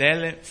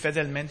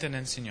fedelmente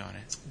nel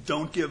Signore.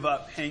 Don't give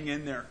up. Hang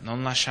in there.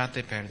 Non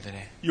lasciate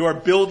perdere, You are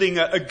building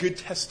a good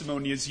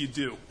testimony as you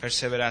do.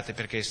 perseverate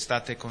perché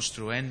state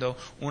costruendo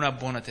una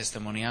buona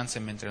testimonianza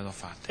mentre lo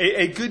fate.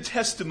 A good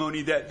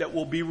testimony that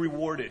will be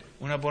rewarded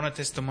Una buona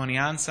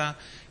testimonianza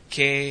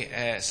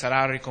che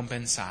sarà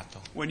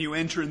ricompensato when you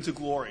enter into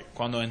glory.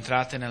 quando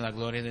entrate nella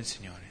gloria del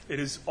Signore It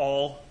is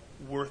all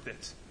worth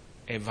it.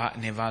 e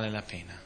ne vale la pena.